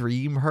a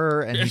dream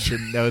her and he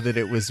didn't know that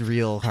it was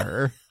real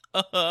her,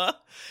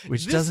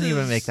 which This doesn't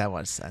even is- make that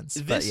much sense.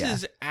 But This yeah.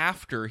 is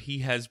after he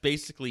has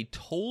basically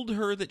told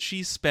her that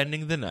she's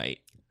spending the night.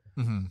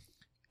 Mhm.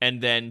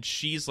 And then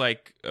she's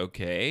like,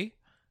 okay.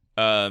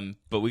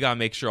 But we gotta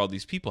make sure all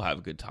these people have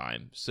a good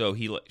time. So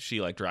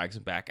she like drags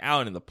him back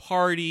out in the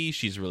party.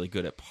 She's really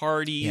good at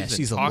parties. Yeah, and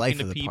she's the talking life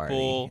to of the people.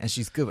 party, and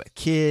she's good with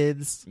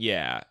kids.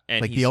 Yeah,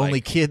 and Like he's the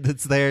only kid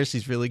that's there,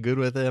 she's really good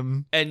with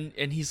him. And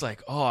he's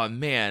like, oh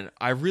man,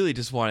 I really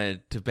just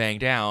wanted to bang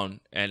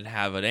down and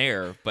have an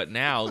heir, but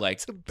now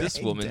like this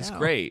bang woman's down.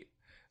 great.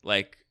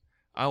 Like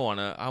I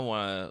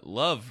wanna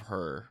love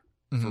her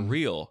for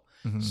real.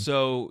 Mhm.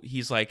 So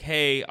he's like,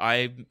 hey,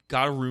 I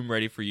got a room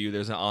ready for you.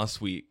 There's an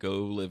ensuite.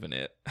 Go live in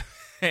it.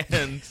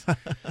 and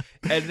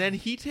then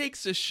he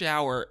takes a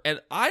shower, and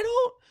I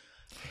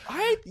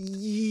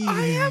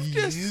have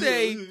to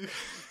say,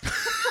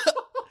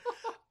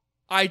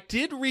 I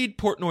did read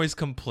Portnoy's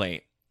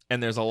complaint,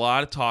 and there's a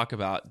lot of talk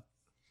about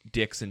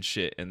dicks and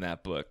shit in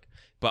that book,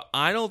 but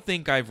I don't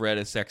think I've read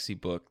a sexy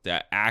book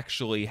that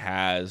actually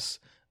has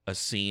a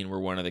scene where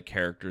one of the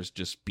characters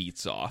just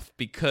beats off,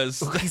 because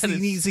he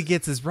needs to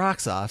get his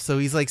rocks off. So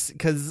he's like,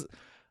 because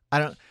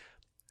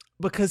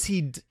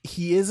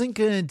he isn't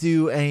gonna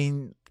do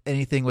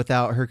anything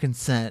without her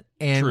consent,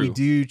 and we True.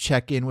 do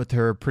check in with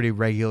her pretty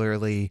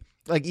regularly.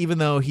 Like, even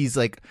though he's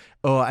like,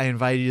 oh, I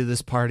invited you to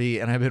this party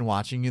and I've been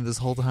watching you this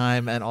whole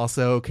time, and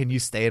also, can you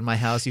stay in my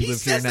house? You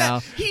live here now.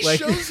 He Like-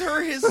 shows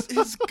her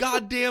his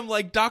goddamn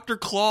like Dr.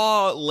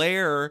 Claw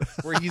lair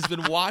where he's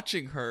been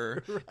watching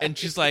her, and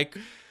she's like,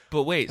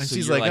 but wait, And so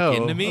she's you're like, like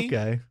oh, into me?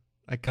 okay,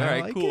 I All kind of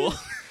right, like cool. it.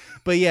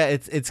 But yeah,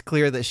 it's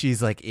clear that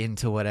she's like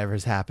into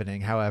whatever's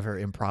happening, however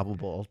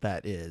improbable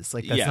that is.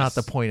 Like, that's not Yes.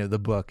 the point of the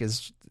book.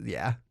 It's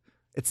not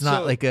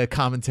So- like a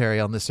commentary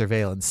on the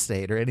surveillance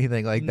state or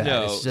anything like that.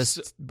 No, It's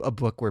just a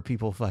book where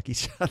people fuck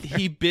each other.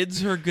 He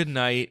bids her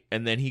goodnight,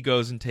 and then he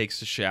goes and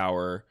takes a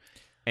shower,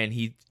 and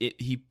he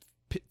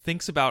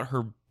thinks about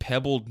her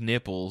pebbled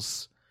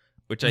nipples,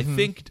 which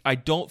Mm-hmm. I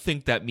don't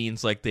think that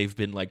means like they've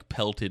been like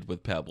pelted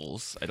with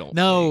pebbles. I don't.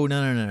 No.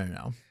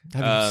 think.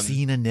 Have you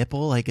seen a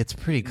nipple? Like, it's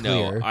pretty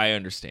clear. No, I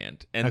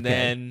understand. And Okay.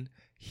 then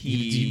Do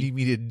you he need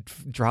me to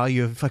draw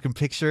you a fucking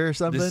picture or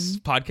something? this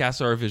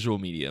podcasts are a visual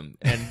medium,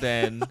 and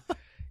then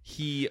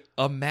he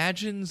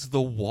imagines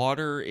the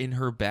water in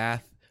her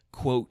bath,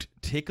 quote,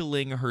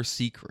 tickling her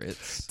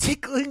secrets.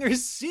 Tickling her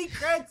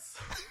secrets.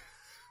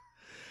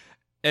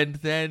 And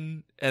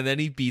then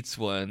he beats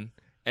one,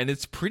 and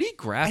it's pretty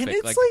graphic. And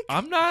it's like, like-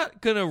 I'm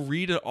not gonna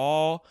read it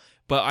all,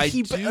 but I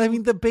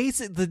mean, the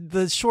basic,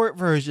 the short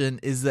version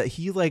is that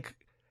he like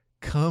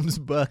comes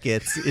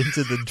buckets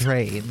into the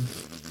drain.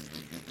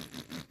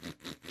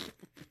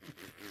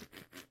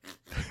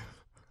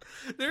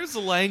 there's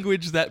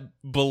language that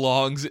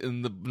belongs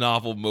in the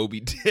novel Moby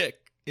Dick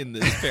in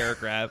this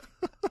paragraph.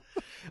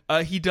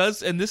 He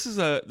does, and this is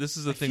a I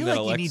thing feel that like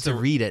Alexa. you need to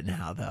read it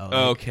now, though.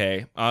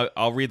 Okay,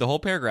 I'll read the whole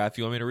paragraph.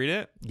 You want me to read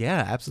it?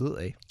 Yeah,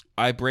 absolutely.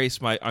 I'm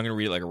gonna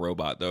read it like a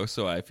robot though,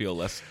 so I feel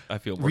more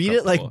Read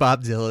it like comfortable.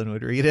 Bob Dylan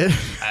would read it.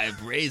 I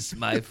brace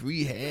my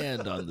free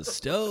hand on the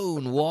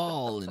stone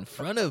wall in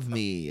front of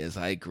me as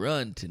I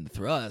grunt and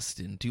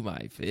thrust into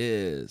my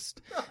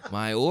fist.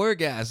 My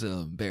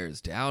orgasm bears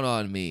down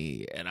on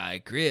me, and I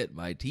grit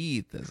my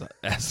teeth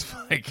as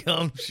my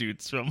cum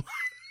shoots from my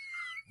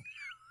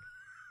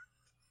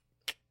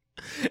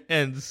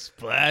and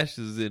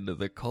splashes into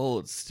the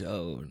cold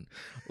stone.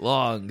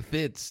 Long,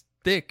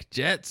 thick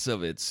jets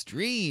of it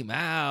stream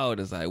out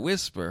as I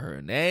whisper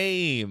her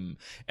name.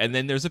 And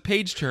then there's a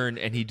page turn,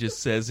 and he just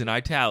says in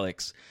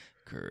italics,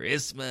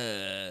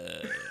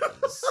 Christmas.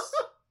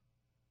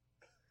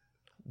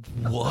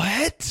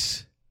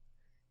 What?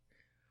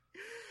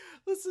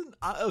 Listen,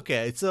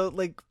 okay, so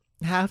like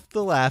half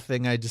the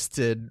laughing I just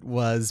did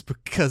was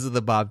because of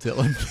the Bob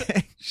Dylan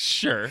thing,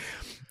 Sure.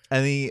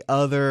 and the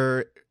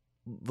other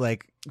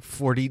like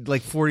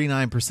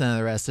 49% of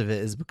the rest of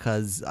it is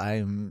because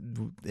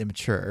I'm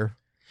immature.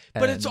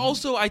 But it's And-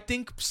 also, I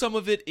think some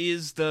of it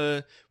is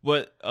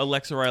what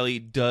Alexa Riley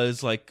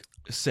does like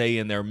say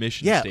in their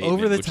mission Yeah, statement,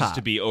 over the which is top.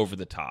 to be over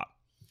the top.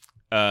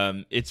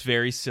 It's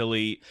very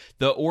silly.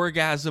 The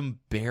orgasm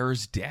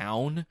bears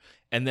down,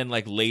 and then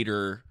like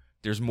later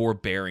there's more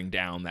bearing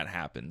down that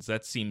happens.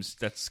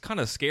 That's kind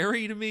of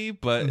scary to me,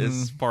 but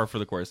it's par for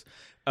the course.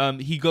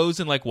 He goes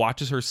and like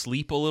watches her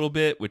sleep a little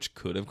bit, which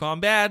could have gone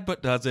bad,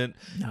 but doesn't.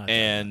 No, it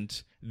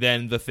And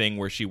then the thing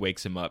where she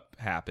wakes him up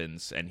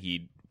happens, and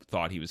he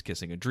thought he was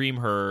kissing a dream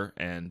her,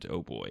 and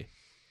oh boy.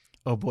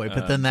 Oh boy,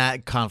 but then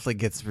that conflict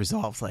gets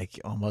resolved like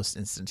almost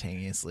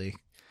instantaneously.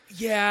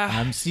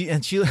 Yeah. She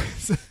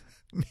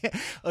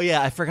oh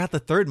yeah, I forgot the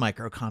third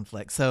micro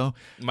conflict. So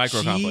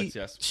Micro-conflicts,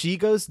 yes. She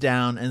goes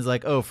down and is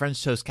like, "Oh,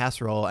 French toast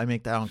casserole. I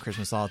make that on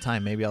Christmas all the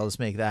time. Maybe I'll just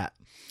make that."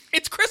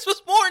 It's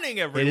Christmas morning,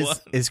 everyone.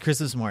 It's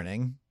Christmas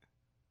morning,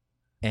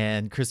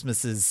 and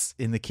Christmas is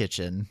in the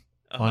kitchen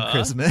on Uh-huh.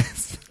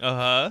 Christmas,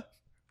 Uh-huh.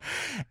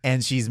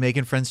 and she's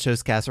making French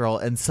toast casserole,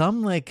 and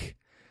some like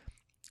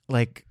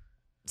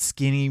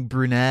skinny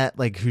brunette,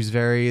 like who's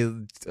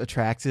very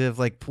attractive,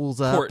 like pulls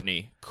up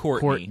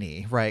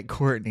Courtney. Right,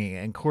 Courtney.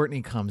 And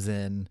Courtney comes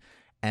in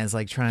and is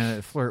like trying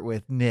to flirt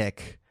with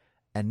Nick,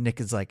 and Nick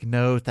is like,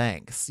 "No,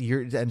 thanks."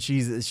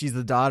 She's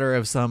the daughter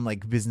of some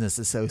like business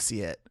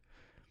associate.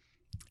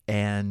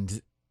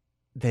 And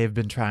they've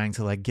been trying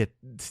to like get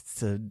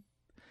to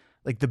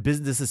like the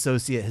business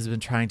associate has been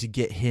trying to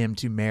get him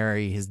to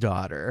marry his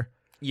daughter.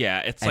 Yeah,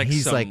 it's And like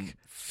he's some like-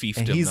 fiefdom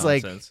and he's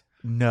nonsense.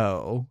 like,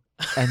 no.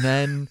 And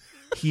then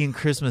he and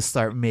Christmas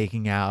start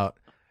making out,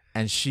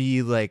 and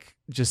she like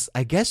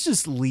I guess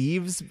just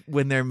leaves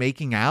when they're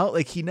making out.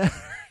 Like he never.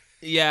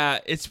 Yeah,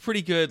 it's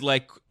pretty good.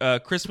 Like,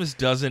 Christmas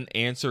doesn't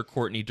answer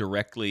Courtney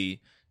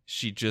directly.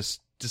 She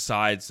just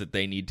decides that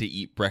they need to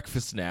eat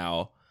breakfast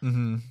now,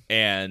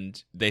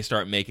 and they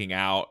start making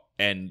out.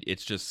 And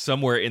it's just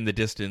somewhere in the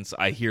distance,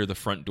 I hear the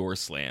front door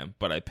slam,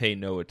 but I pay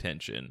no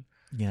attention.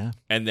 Yeah.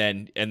 And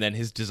then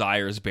his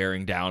desire is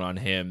bearing down on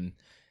him,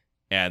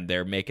 and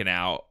they're making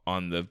out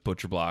on the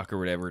butcher block or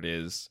whatever it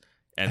is.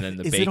 And then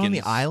the is bacon's... it on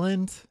the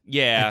island?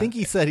 Yeah. I think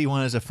he said he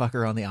wanted to fuck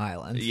her on the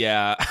island.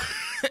 Yeah.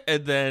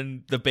 And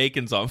then the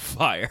bacon's on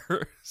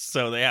fire,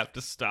 so they have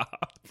to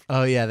stop.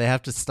 Oh yeah, they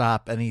have to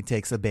stop, and he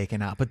takes the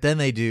bacon out. But then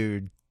they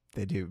do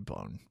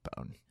bone.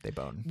 They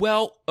bone.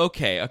 Well,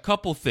 okay, a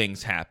couple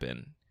things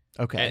happen.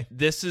 Okay. And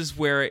this is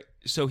where...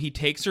 So he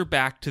takes her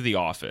back to the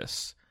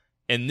office,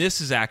 and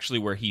this is actually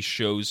where he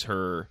shows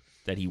her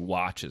that he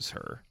watches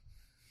her.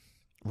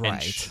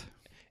 Right.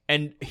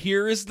 And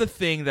here is the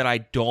thing that I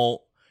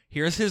don't...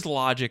 Here's his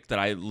logic that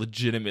I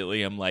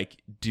legitimately am like,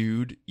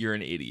 dude, you're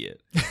an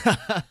idiot.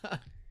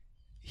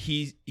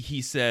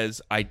 He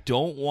says, I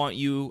don't want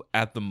you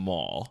at the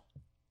mall.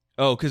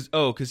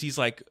 Because he's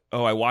like,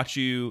 I watch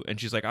you. And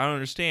she's like, I don't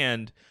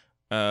understand.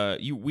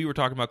 We were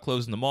talking about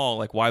closing the mall.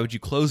 Like, why would you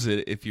close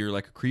it if you're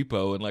like a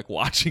creepo and like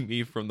watching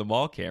me from the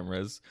mall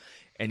cameras?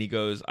 And he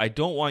goes, I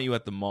don't want you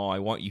at the mall. I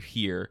want you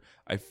here.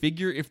 I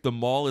figure if the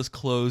mall is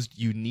closed,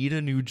 you need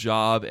a new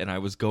job, and I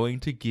was going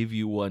to give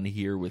you one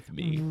here with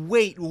me.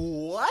 Wait,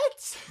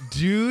 what?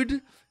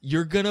 Dude,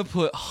 you're going to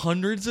put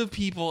hundreds of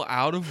people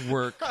out of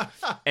work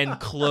and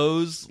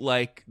close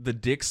like the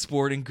Dick's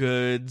Sporting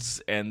Goods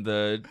and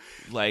the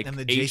like And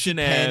the H&M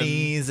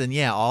JCPenney's and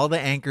yeah, all the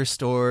anchor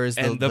stores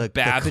and the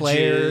Babbage's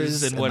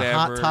Claire's and the whatever.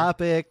 Hot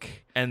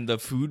Topic and the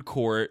food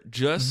court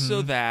just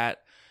so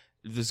that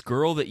this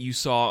girl that you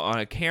saw on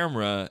a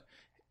camera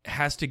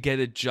has to get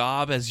a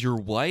job as your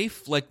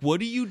wife? Like,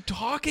 what are you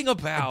talking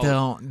about?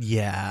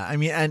 I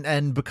mean,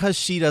 and because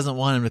she doesn't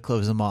want him to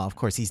close the mall, of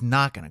course he's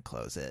not going to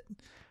close it.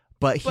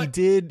 But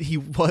he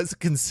was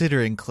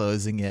considering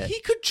closing it.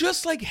 He could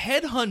just like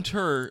headhunt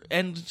her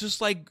and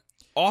just like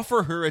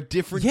offer her a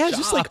different job.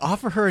 Just like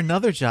offer her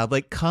another job.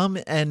 Like, come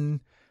and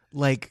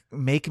like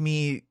make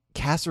me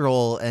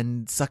casserole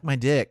and suck my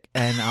dick,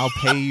 and I'll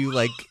pay you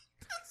like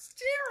That's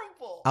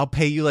terrible. I'll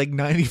pay you like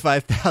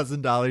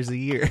 $95,000 a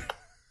year.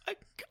 My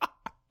God.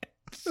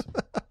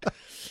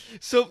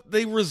 So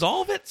they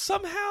resolve it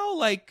somehow.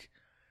 Like,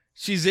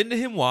 she's into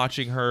him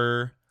watching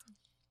her.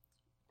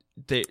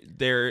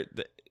 They're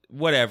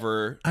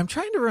whatever. I'm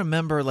trying to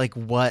remember like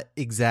what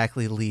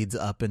exactly leads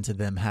up into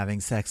them having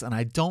sex, and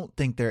I don't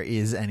think there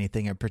is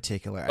anything in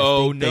particular. I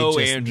think they No,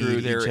 just Andrew,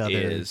 need there each other,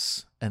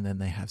 is. and then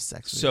they have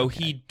sex. So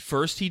Okay.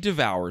 he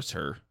devours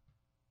her.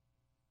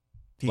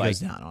 he like, goes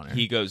down on her.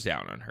 He goes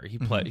down on her.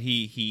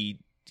 He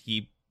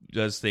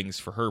does things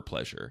for her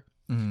pleasure.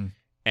 Mhm.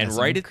 And Yes,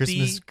 right at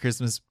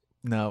Christmas.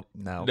 No.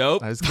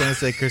 Nope. I was gonna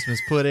say Christmas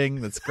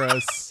pudding. That's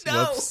gross.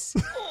 No. Whoops.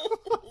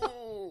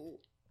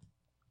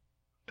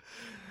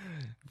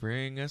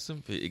 Bring us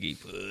some figgy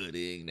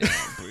pudding now.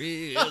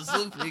 Bring us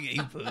some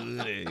figgy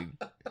pudding.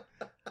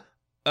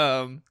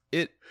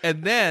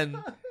 And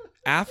then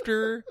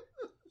after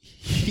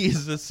he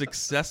is a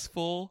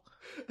successful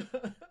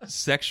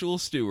sexual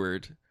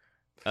steward,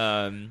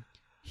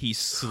 he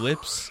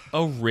slips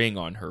a ring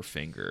on her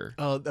finger.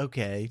 Oh,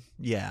 okay.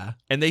 Yeah.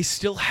 And they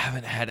still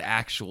haven't had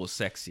actual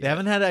sex yet. They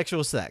haven't had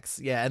actual sex.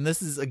 Yeah, and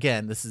this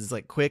is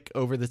like quick,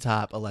 over the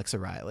top Alexa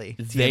Riley.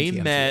 They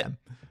TM. met,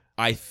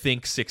 I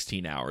think,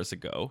 16 hours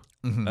ago.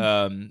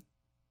 Mhm.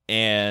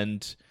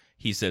 And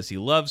he says he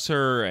loves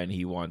her and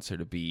he wants her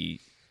to be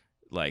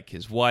like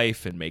his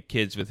wife and make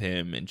kids with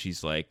him. And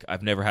she's like,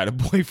 I've never had a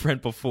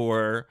boyfriend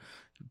before,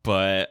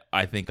 but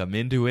I think I'm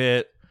into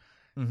it.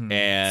 Mhm.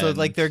 And So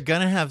like they're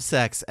gonna have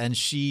sex, and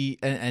she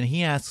and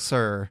he asks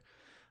her,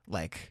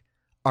 like,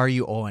 "Are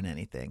you on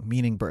anything?"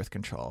 Meaning birth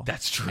control.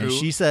 That's true. And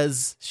she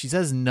says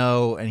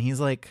no, and he's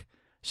like,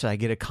 "Should I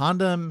get a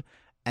condom?"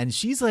 And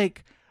she's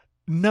like,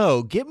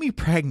 "No, get me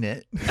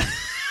pregnant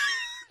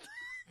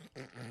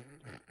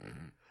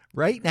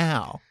right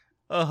now."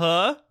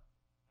 Uh-huh.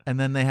 And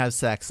then they have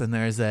sex, and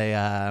there's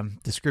a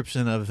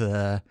description of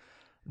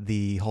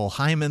the whole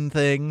hymen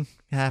thing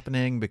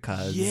happening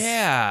because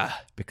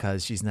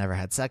she's never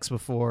had sex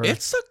before.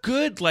 It's a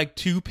good, like,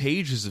 2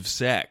 pages of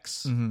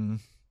sex. Mhm.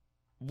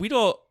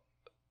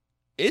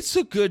 It's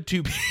a good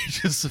 2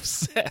 pages of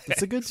sex.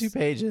 It's a good 2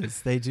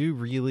 pages. They do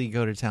really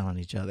go to town on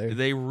each other.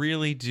 They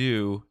really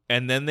do.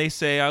 And then they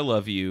say, I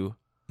love you.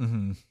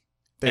 Mm-hmm.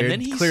 They're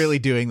then he's- clearly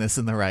doing this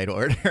in the right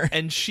order.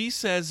 And she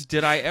says,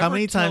 did I ever How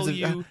many tell times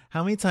you?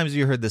 how many times have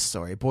you heard this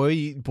story?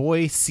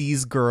 Boy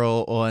sees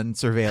girl on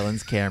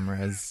surveillance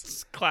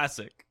cameras.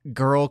 Classic.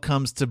 Girl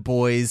comes to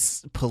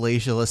boy's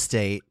palatial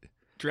estate.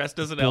 dressed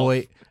as an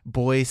elf.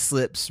 Boy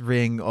slips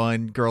ring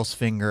on girl's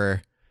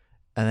finger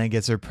and then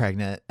gets her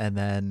pregnant, and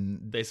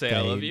then They say,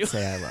 "I love you."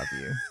 Say, "I love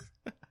you."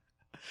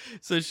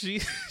 So she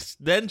says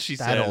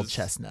that old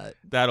chestnut.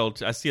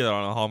 I see that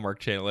on a Hallmark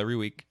channel every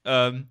week.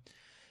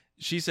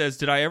 She says,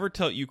 "Did I ever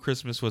tell you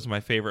Christmas was my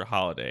favorite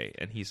holiday?"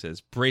 And he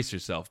says, "Brace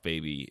yourself,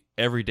 baby.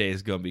 Every day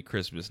is gonna be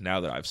Christmas now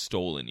that I've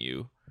stolen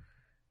you."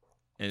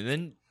 And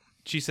then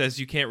she says,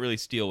 "You can't really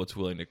steal what's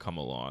willing to come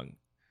along."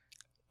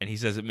 And he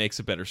says, "It makes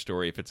a better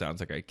story if it sounds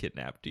like I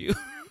kidnapped you."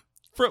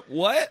 From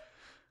what?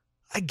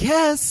 I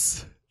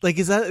guess. Like,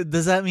 does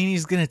that mean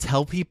he's gonna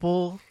tell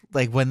people?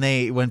 Like,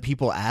 when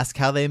people ask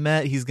how they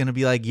met, he's gonna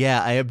be like,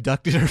 "Yeah, I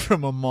abducted her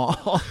from a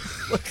mall."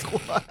 Like,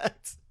 what?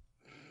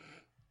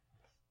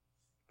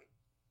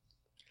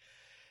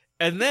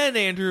 And then,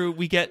 Andrew,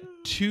 we get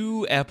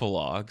two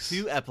epilogues.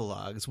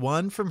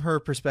 One from her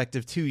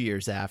perspective 2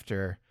 years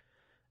after,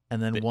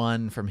 and then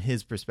one from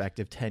his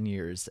perspective 10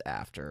 years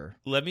after.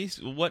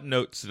 What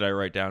notes did I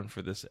write down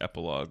for this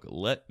epilogue?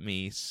 Let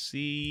me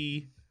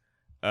see.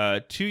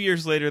 2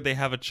 years later, they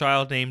have a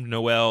child named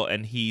Noelle,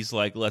 and he's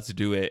like, "Let's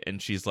do it."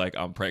 And she's like,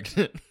 "I'm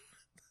pregnant."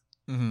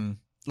 Mm-hmm.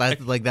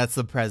 Like, that's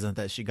the present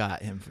that she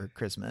got him for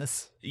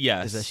Christmas.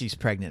 Yes. Is that she's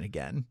pregnant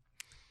again.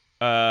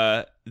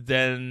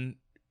 Then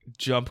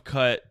jump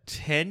cut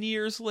 10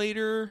 years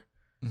later,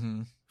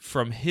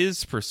 from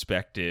his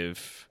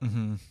perspective,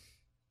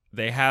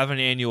 they have an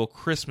annual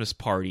Christmas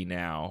party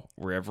now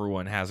where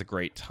everyone has a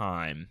great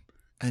time.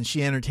 And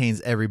she entertains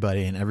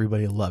everybody, and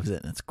everybody loves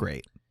it, and it's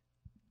great.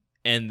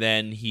 And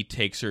then he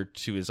takes her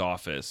to his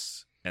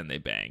office, and they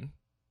bang.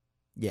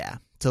 Yeah,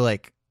 to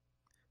like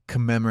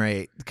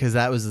commemorate, because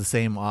that was the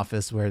same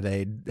office where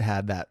they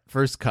had that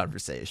first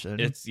conversation.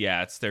 It's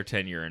their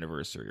 10-year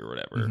anniversary or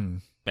whatever.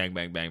 Bang,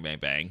 bang, bang, bang,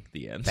 bang.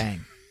 The end.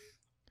 Bang.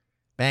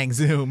 Bang,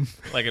 zoom.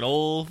 Like an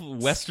old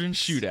Western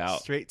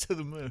shootout. Straight to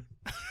the moon.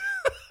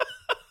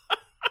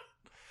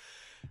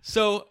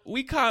 So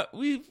we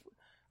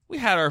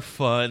had our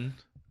fun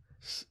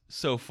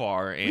so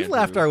far, Andrew. We've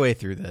laughed our way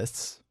through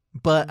this.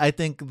 But I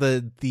think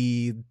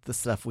the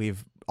stuff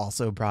we've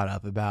also brought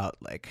up about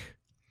like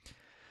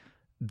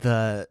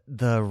the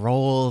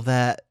role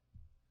that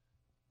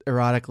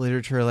erotic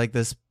literature like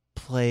this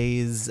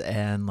plays,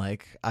 and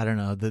like, I don't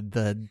know,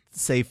 the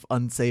safe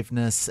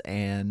unsafeness,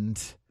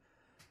 and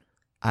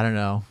I don't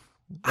know,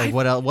 like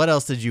what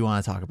else did you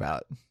want to talk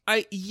about?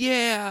 I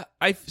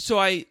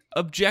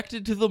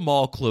objected to the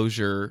mall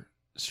closure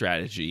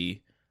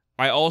strategy.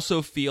 I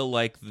also feel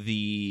like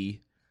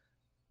the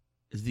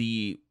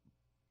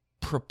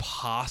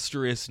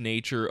preposterous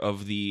nature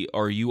of the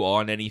 "are you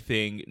on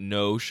anything?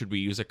 No, should we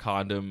use a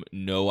condom?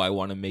 No, I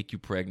want to make you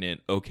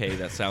pregnant. Okay,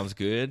 that sounds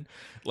good."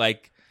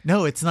 Like,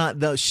 no, it's not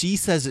though. She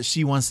says that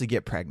she wants to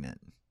get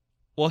pregnant.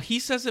 Well, he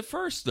says it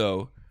first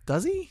though.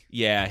 Does he?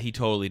 Yeah, he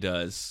totally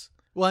does.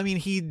 Well, I mean,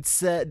 he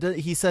said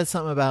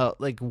something about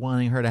like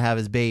wanting her to have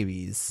his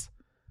babies,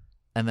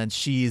 and then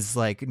she's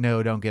like,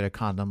 "No, don't get a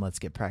condom. Let's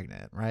get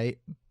pregnant." Right?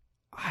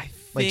 I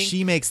think like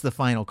she makes the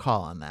final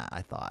call on that.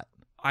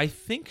 I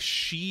think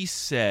she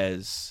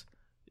says,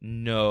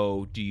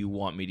 "No, do you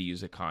want me to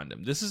use a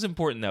condom?" This is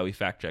important that we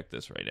fact check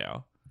this right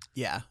now.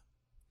 Yeah.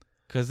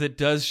 Because it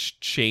does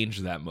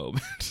change that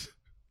moment.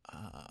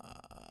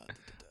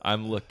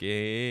 I'm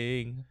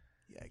looking.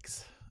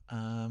 Yikes.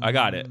 I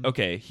got it.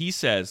 Okay. He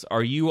says,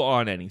 "Are you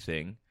on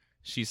anything?"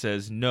 She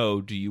says,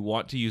 "No, do you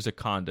want to use a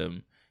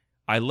condom?"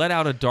 I let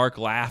out a dark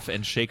laugh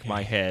and shake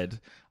my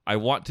head. "I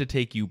want to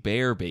take you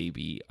bare,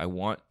 baby. I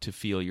want to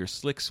feel your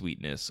slick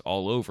sweetness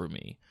all over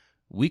me.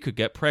 We could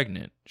get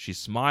pregnant." She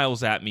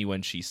smiles at me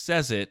when she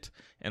says it,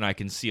 and I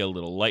can see a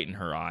little light in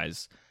her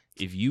eyes.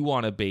 "If you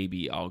want a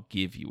baby, I'll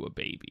give you a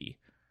baby."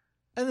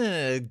 And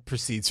then it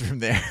proceeds from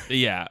there.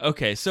 Yeah,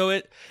 okay.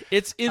 So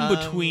it's in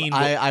between.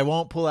 I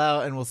won't pull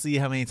out, and we'll see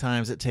how many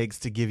times it takes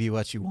to give you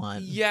what you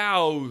want.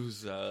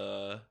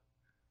 Yowza.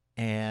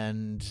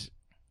 And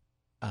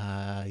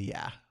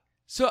yeah.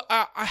 So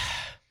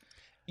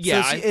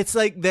yeah, so it's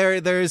like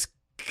there's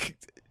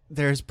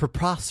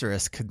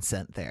preposterous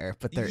consent there,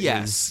 but there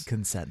is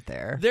consent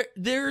there.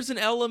 There's an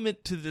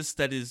element to this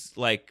that is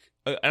like,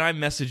 and I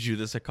messaged you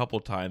this a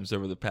couple times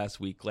over the past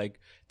week, like,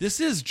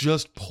 this is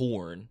just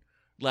porn.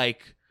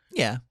 Like,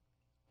 yeah,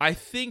 I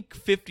think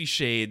 50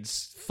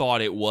 Shades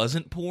thought it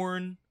wasn't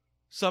porn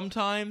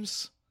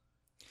sometimes.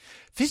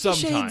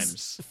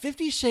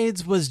 50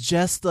 Shades was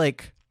just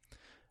like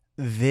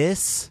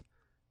this,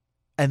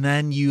 and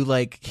then you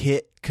like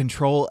hit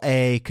Control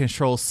A,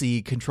 Control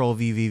C, Control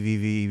V,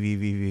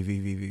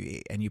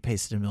 and you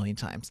paste it a million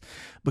times,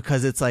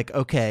 because it's like,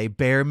 okay,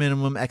 bare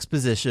minimum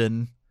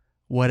exposition,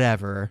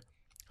 whatever,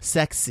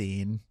 sex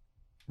scene,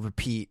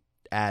 repeat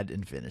ad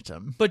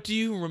infinitum. But do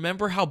you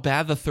remember how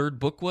bad the third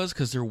book was?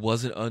 Because there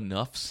wasn't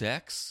enough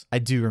sex. I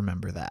do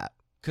remember that.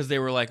 Because they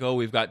were like, "Oh,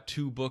 we've got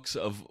 2 books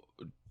of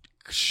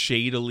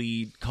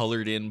shadily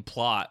colored in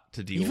plot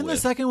to deal with." Even the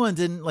second one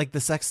didn't, like, the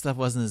sex stuff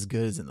wasn't as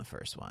good as in the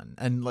first one.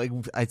 And like,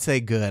 I'd say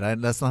good.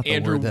 That's not the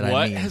Andrew, word that I mean.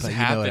 What has but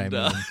happened you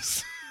know what I mean. to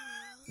us?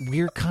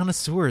 We're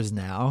connoisseurs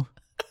now.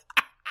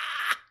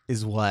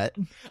 is what?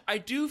 I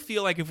do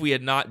feel like if we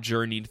had not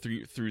journeyed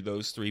through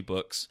those 3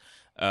 books,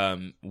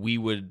 we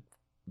would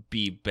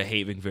be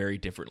behaving very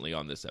differently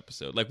on this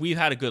episode. Like, we've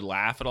had a good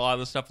laugh at a lot of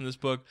the stuff in this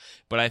book,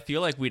 but I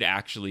feel like we'd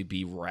actually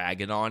be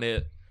ragging on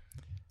it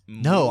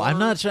more. No, I'm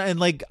not trying.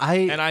 Like,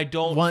 I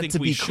don't want think to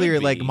we be should clear.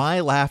 be. Like,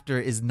 my laughter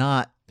is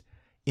not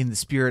in the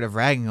spirit of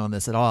ragging on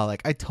this at all.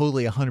 Like, I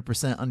totally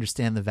 100%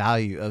 understand the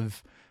value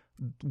of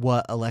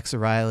what Alexa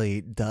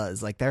Riley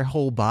does. Like, their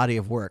whole body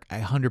of work, I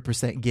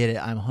 100% get it.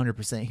 I'm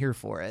 100% here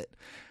for it.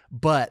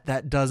 But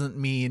that doesn't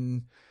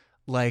mean,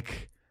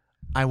 like,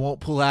 I won't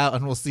pull out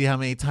and we'll see how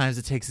many times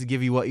it takes to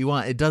give you what you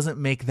want. It doesn't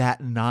make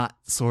that not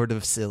sort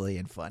of silly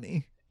and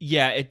funny.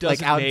 Yeah, it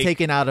doesn't Like,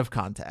 taken out of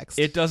context.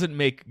 It doesn't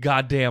make,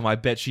 goddamn, I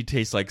bet she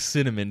tastes like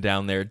cinnamon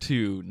down there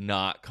too,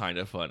 not kind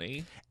of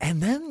funny.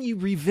 And then you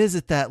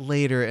revisit that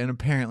later, and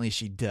apparently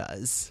she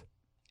does.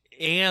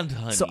 And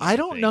honey. So I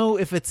don't know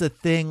if it's a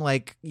thing,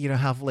 like, you know,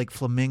 how like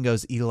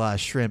flamingos eat a lot of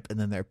shrimp and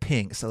then they're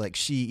pink. So like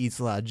she eats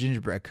a lot of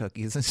gingerbread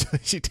cookies and so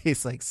she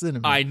tastes like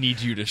cinnamon. I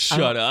need you to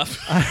shut up.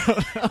 I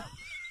don't know.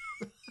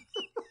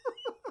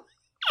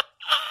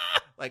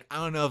 Like, I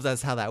don't know if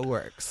that's how that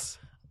works.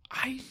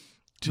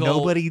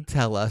 Nobody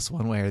tell us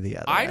one way or the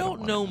other. I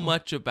don't know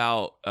much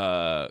about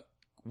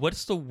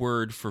what's the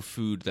word for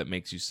food that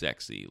makes you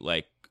sexy,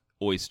 like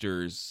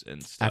oysters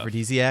and stuff.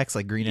 Aphrodisiacs,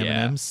 like green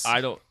M&Ms.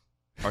 I don't.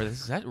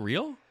 Is that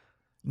real?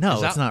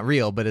 No, it's not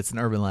real, but it's an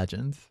urban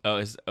legend. I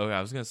was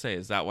gonna say,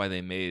 is that why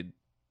they made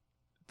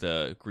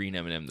the green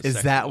M&M?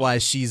 Is that why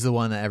she's the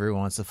one that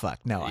everyone wants to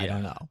fuck? No, I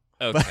don't know.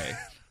 Okay.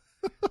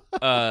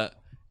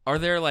 Are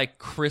there like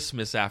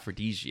Christmas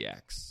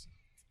aphrodisiacs?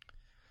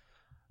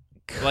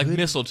 Like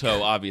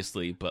mistletoe,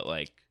 obviously, but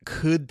like,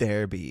 could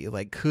there be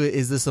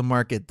is this a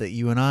market that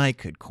you and I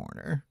could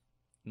corner?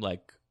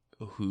 Like,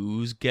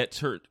 who's gets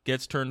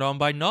turned on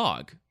by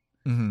Nog?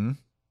 Mm-hmm.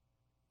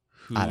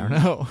 I don't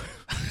know.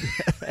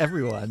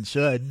 Everyone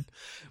should.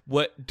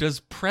 What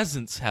does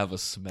presents have a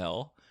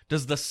smell?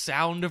 Does the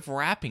sound of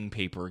wrapping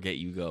paper get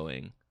you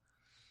going?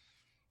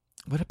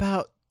 What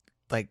about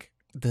like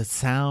the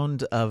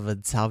sound of a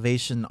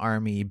Salvation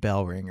Army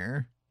bell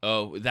ringer?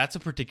 Oh, that's a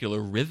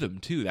particular rhythm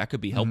too. That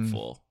could be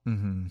helpful.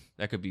 Mm-hmm.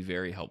 That could be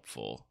very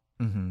helpful.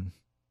 Mm-hmm.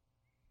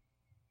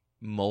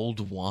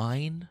 Mulled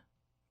wine?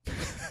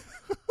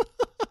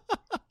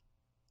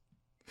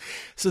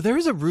 So there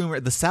was a rumor,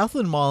 the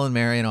Southland Mall in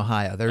Marion,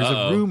 Ohio, there was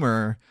a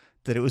rumor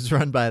that it was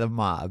run by the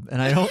mob.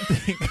 And I don't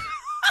think...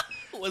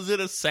 Was it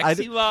a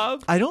sexy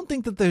mob? I don't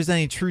think that there's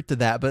any truth to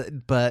that,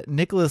 but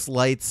Nicholas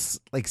Light's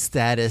like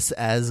status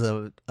as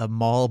a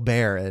mall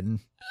baron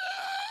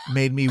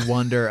made me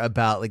wonder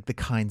about like the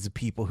kinds of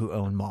people who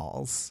own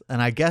malls.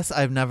 And I guess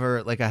I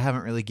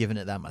haven't really given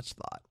it that much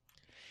thought.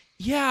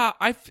 Yeah,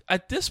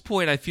 at this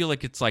point I feel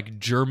like it's like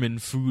German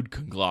food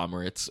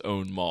conglomerates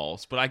own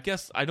malls, but I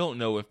guess I don't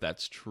know if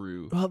that's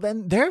true. Well,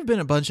 then there have been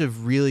a bunch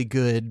of really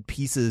good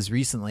pieces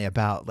recently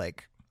about the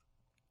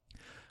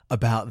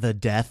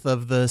death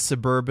of the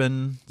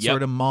suburban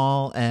sort of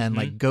mall and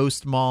like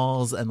ghost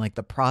malls and like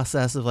the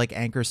process of like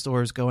anchor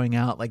stores going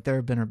out. Like there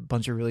have been a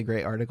bunch of really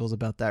great articles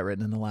about that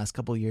written in the last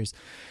couple of years.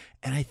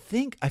 And I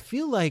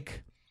feel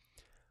like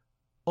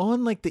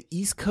on like the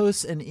East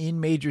Coast and in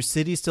major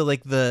cities, so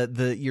like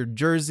your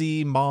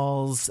Jersey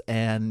malls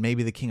and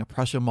maybe the King of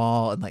Prussia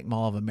Mall and like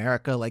Mall of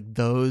America, like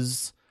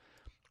those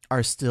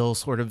are still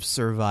sort of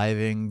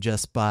surviving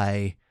just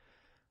by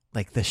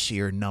like the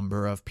sheer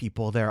number of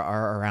people there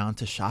are around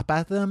to shop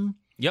at them.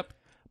 Yep.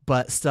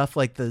 But stuff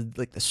like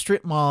the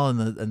strip mall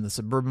and the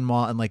suburban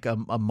mall and like a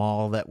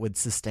mall that would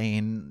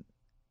sustain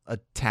a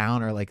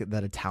town or like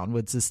that a town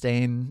would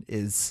sustain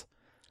is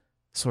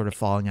sort of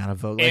falling out of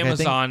vogue. Like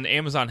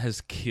Amazon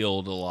has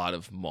killed a lot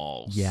of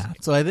malls. Yeah.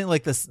 So I think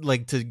like this,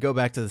 like to go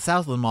back to the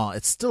Southland Mall,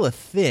 it's still a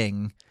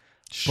thing.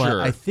 Sure. But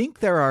I think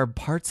there are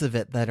parts of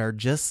it that are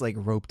just like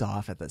roped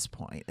off at this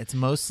point. It's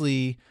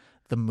mostly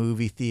the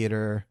movie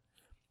theater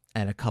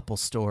and a couple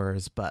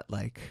stores, but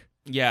like,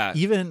 yeah,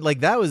 even like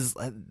that was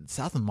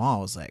Southland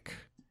Mall was like,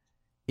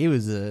 it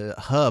was a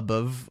hub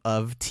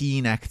of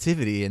teen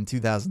activity in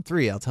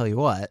 2003. I'll tell you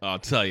what.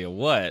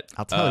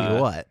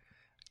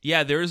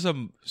 Yeah, there's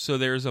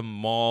a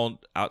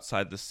mall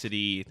outside the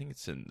city. I think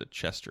it's in the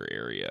Chester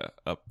area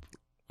up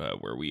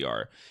where we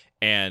are.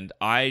 And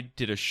I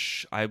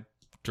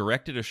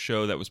directed a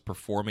show that was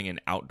performing in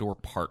outdoor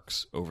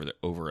parks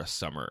over a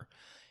summer.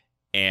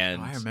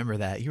 And I remember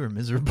that. You were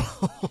miserable.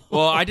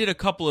 Well, I did a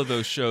couple of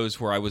those shows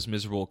where I was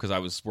miserable because I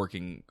was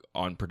working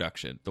on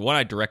production. The one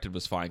I directed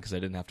was fine because I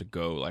didn't have to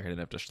go, like I didn't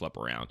have to schlep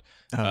around.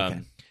 Oh,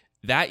 okay.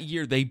 That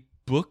year, they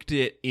booked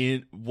it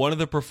in, one of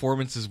the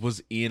performances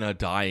was in a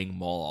dying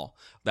mall.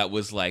 That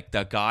was like,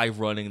 the guy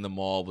running the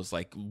mall was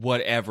like,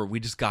 whatever, we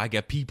just gotta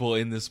get people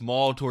in this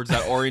mall towards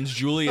that Orange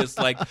Julius,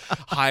 like,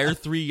 hire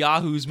 3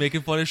 yahoos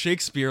making fun of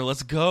Shakespeare,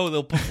 let's go,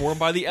 they'll perform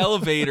by the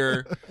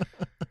elevator.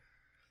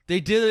 They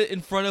did it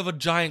in front of a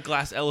giant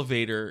glass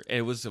elevator, and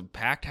it was a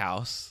packed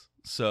house.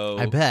 So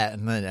I bet,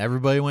 and then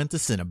everybody went to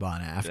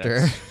Cinnabon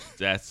after.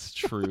 That's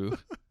true.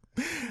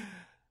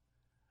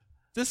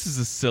 This is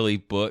a silly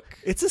book.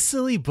 It's a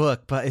silly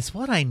book, but it's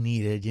what I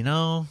needed, you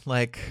know?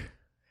 Like,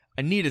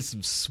 I needed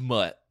some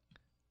smut.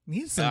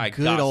 need some I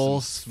good got some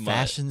old smut.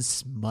 fashioned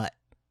smut.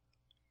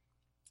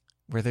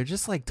 Where they're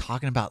just like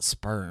talking about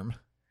sperm.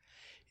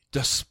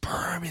 The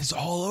sperm is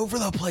all over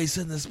the place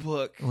in this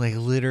book. Like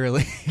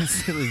literally,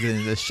 it's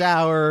in the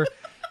shower.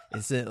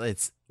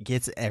 It's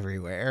gets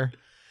everywhere.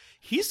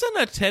 He's an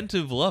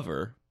attentive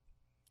lover.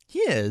 He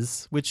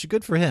is, which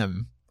good for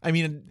him. I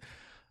mean,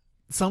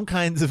 some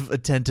kinds of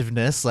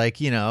attentiveness, like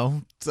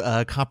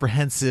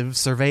comprehensive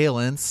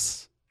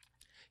surveillance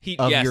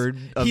of your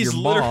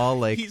mall,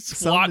 like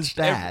some is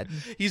bad.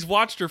 He's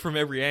watched her from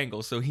every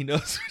angle, so he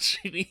knows what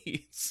she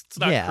needs. It's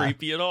not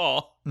creepy at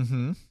all.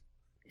 Mm-hmm.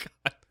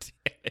 God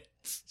damn it.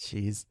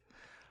 Jeez.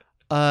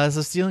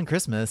 So stealing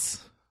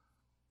Christmas.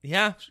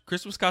 Yeah,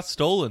 Christmas got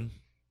stolen.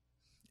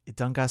 It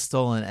done got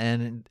stolen,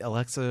 and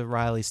Alexa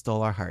Riley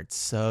stole our hearts.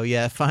 So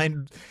yeah,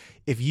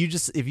 if you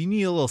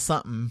need a little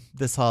something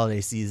this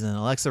holiday season,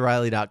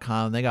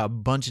 AlexaRiley.com. They got a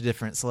bunch of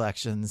different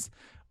selections.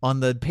 On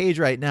the page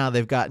right now,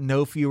 they've got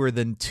no fewer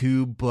than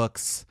 2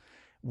 books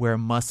where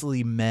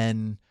muscly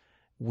men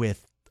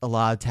with a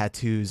lot of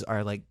tattoos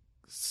are like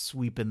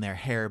sweeping their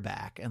hair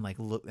back and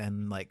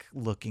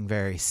looking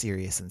very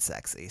serious and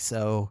sexy.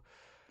 So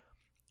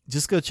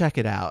just go check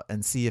it out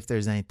and see if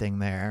there's anything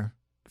there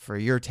for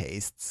your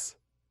tastes.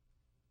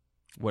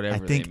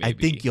 Whatever I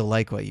think you'll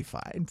like what you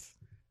find.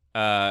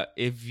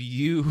 If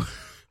you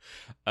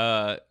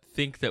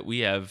think that we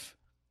have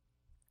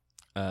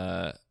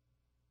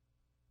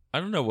I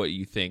don't know what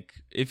you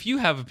think. If you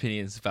have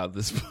opinions about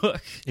this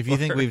book, if you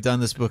think we've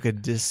done this book a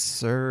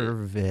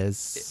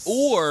disservice,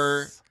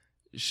 or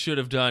should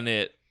have done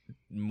it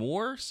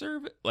more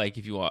like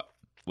if you want,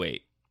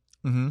 wait,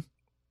 you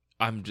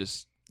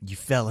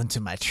fell into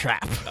my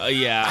trap.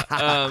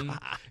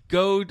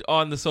 Go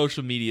on the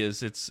social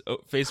medias. It's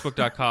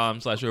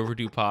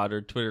facebook.com/overduepod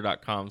or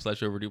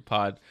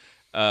twitter.com/overduepod.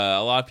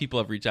 A lot of people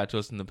have reached out to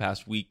us in the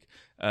past week.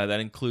 That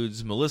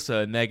includes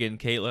Melissa, Megan,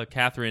 Kayla,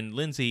 Catherine,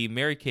 Lindsay,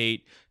 Mary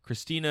Kate,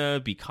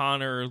 Christina, B.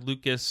 Connor,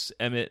 Lucas,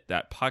 Emmett,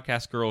 That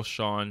Podcast Girl,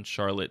 Sean,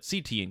 Charlotte,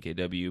 CT and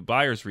KW,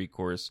 Buyers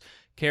Recourse,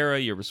 Kara,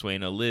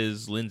 Yerbasuena,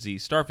 Liz, Lindsay,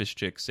 Starfish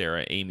Chick,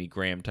 Sarah, Amy,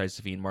 Graham,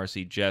 Tysophine,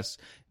 Marcy, Jess,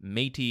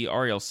 Matey,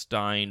 Ariel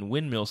Stein,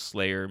 Windmill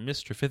Slayer,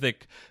 Miss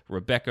Trifithic,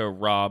 Rebecca,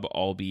 Rob,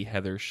 Albie,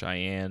 Heather,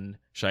 Cheyenne,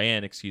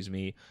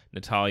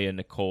 Natalia,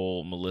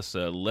 Nicole,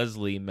 Melissa,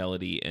 Leslie,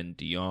 Melody, and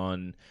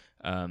Dion.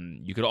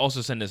 You could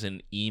also send us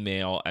an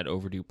email at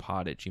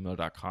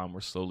overduepod@gmail.com.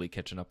 We're slowly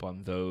catching up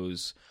on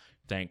those.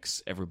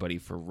 Thanks, everybody,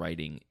 for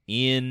writing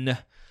in.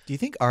 Do you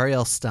think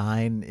Ariel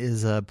Stein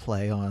is a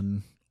play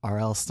on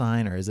R.L.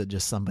 Stein, or is it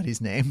just somebody's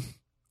name?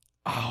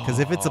 Because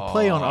if it's a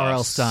play on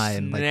R.L.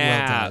 Stein, well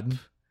done.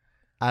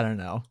 I don't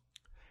know.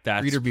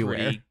 Reader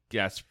beware.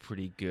 That's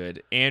pretty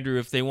good. Andrew,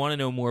 if they want to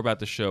know more about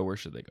the show, where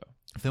should they go?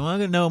 If they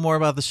want to know more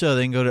about the show,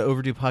 they can go to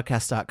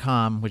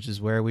overduepodcast.com, which is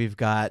where we've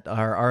got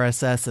our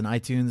RSS and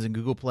iTunes and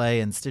Google Play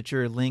and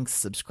Stitcher links.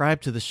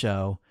 Subscribe to the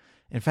show.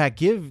 In fact,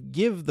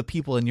 give the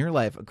people in your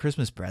life a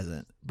Christmas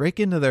present. Break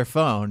into their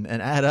phone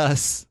and add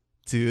us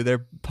to their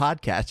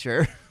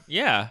podcatcher.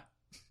 Yeah.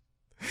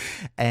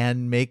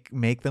 And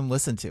make them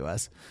listen to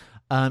us.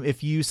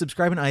 If you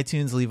subscribe in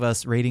iTunes, leave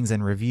us ratings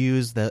and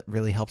reviews. That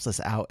really helps us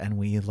out, and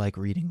we like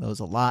reading those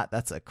a lot.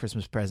 That's a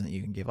Christmas present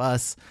you can give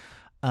us.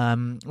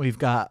 We've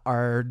got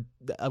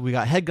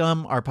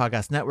HeadGum, our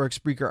podcast network,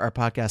 Spreaker, our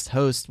podcast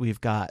host. We've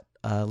got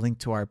a link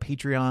to our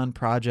Patreon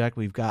project.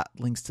 We've got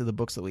links to the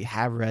books that we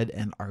have read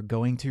and are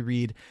going to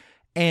read.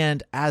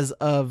 And as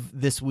of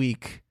this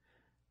week,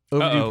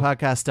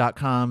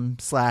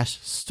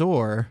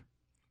 overduepodcast.com/store,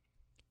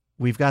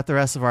 we've got the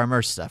rest of our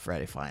merch stuff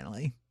ready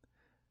finally.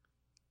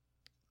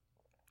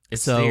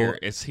 It's there.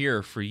 It's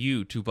here for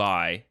you to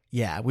buy.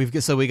 Yeah, we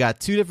got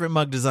 2 different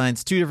mug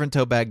designs, 2 different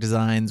tote bag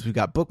designs. We've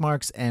got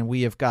bookmarks, and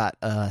we have got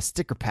a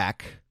sticker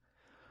pack.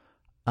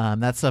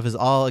 That stuff is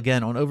all,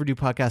 again, on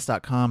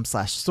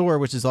overduepodcast.com/store,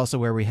 which is also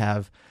where we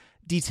have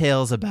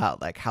details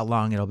about like how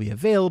long it'll be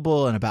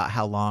available and about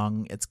how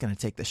long it's going to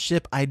take to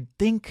ship. I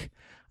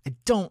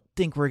don't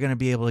think we're going to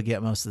be able to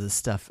get most of this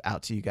stuff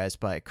out to you guys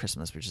by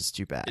Christmas, which is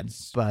too bad. It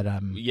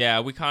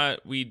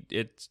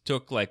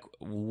took like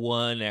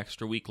 1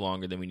 extra week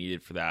longer than we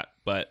needed for that,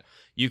 but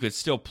you could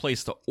still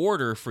place the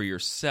order for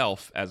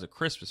yourself as a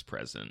Christmas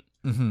present.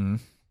 Mm-hmm.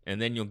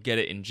 And then you'll get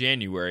it in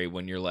January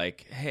when you're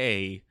like,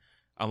 hey,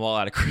 I'm all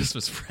out of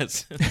Christmas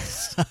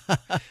presents.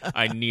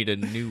 I need a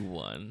new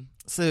one.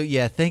 So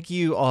yeah, thank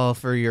you all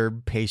for your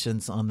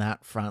patience on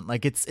that front.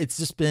 Like it's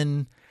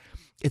been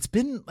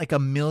like a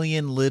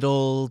million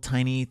little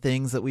tiny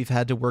things that we've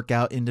had to work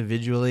out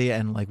individually,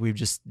 and like we've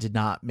just did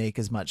not make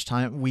as much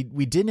time. We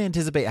didn't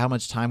anticipate how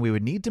much time we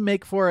would need to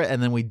make for it,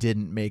 and then we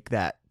didn't make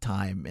that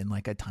time in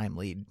like a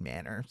timely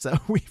manner. So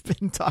we've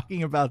been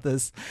talking about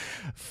this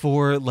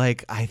for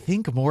like I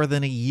think more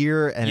than a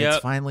year, and It's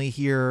finally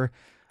here.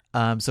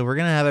 So we're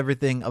gonna have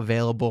everything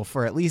available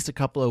for at least a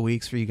couple of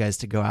weeks for you guys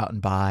to go out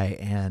and buy,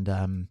 and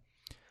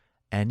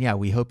yeah,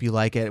 we hope you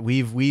like it.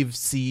 We've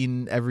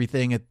seen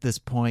everything at this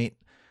point.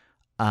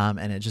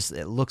 and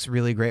it looks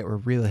really great. We're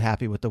really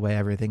happy with the way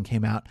everything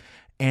came out.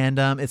 And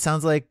it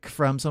sounds like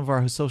from some of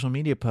our social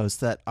media posts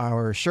that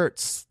our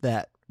shirts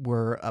that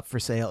were up for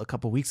sale a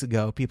couple weeks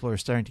ago, people are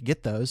starting to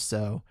get those.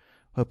 So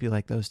hope you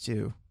like those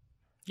too.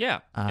 Yeah.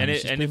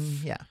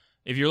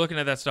 If you're looking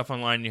at that stuff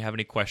online and you have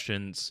any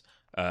questions,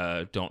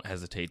 don't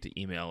hesitate to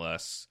email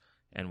us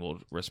and we'll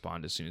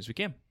respond as soon as we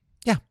can.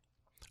 Yeah.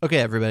 Okay,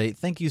 everybody.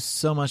 Thank you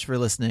so much for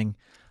listening.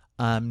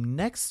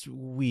 Next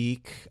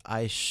week,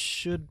 I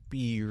should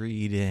be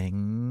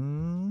reading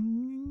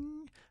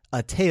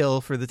A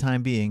Tale for the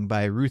Time Being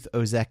by Ruth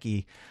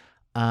Ozeki.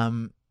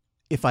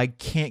 If I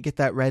can't get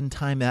that read in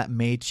time, that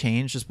may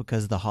change just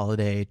because the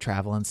holiday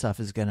travel and stuff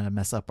is going to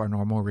mess up our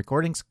normal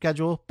recording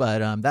schedule.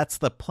 But that's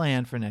the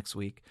plan for next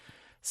week.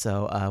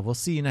 So we'll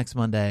see you next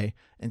Monday.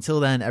 Until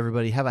then,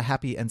 everybody, have a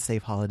happy and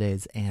safe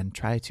holidays and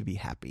try to be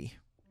happy.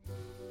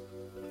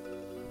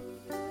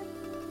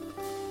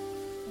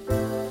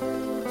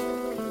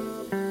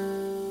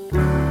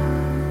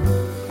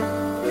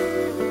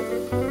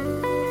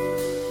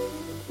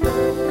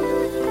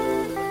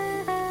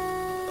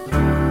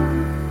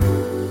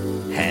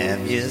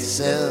 Have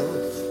yourself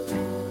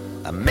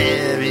a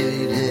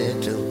merry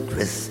little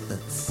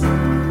Christmas.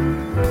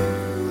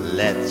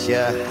 Let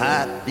your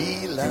heart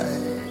be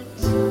light.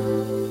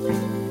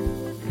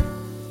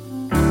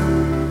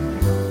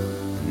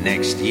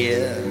 Next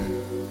year,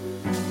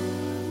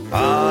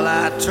 all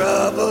our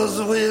troubles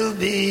will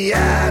be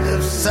out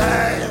of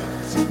sight.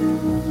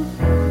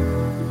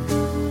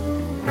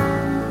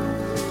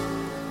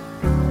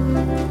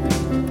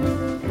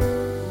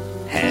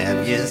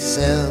 Have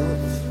yourself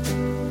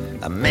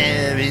a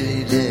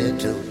merry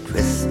little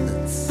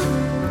Christmas.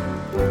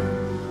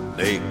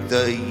 Make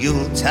the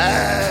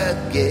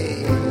Yuletide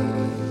gay.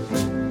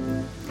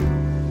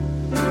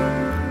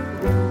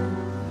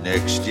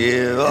 Next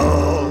year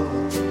all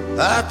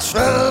our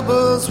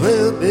troubles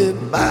will be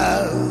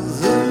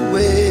miles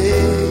away.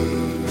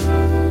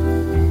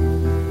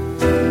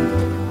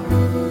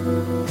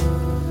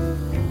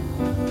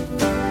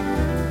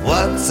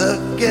 Once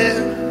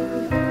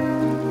again,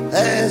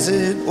 as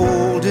in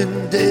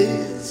olden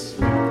days,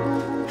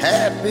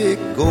 happy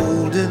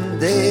golden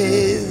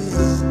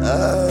days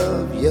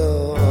of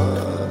yore.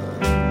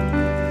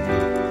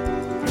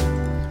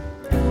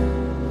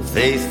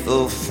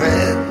 Faithful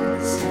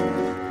friends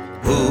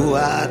who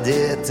are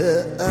dear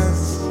to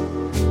us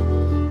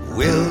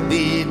will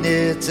be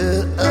near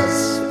to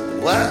us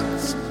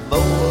once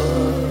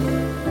more.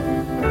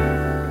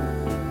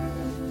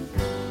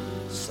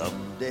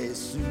 Someday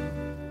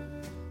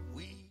soon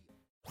we...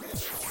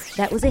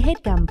 That was a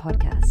HeadGum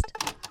podcast.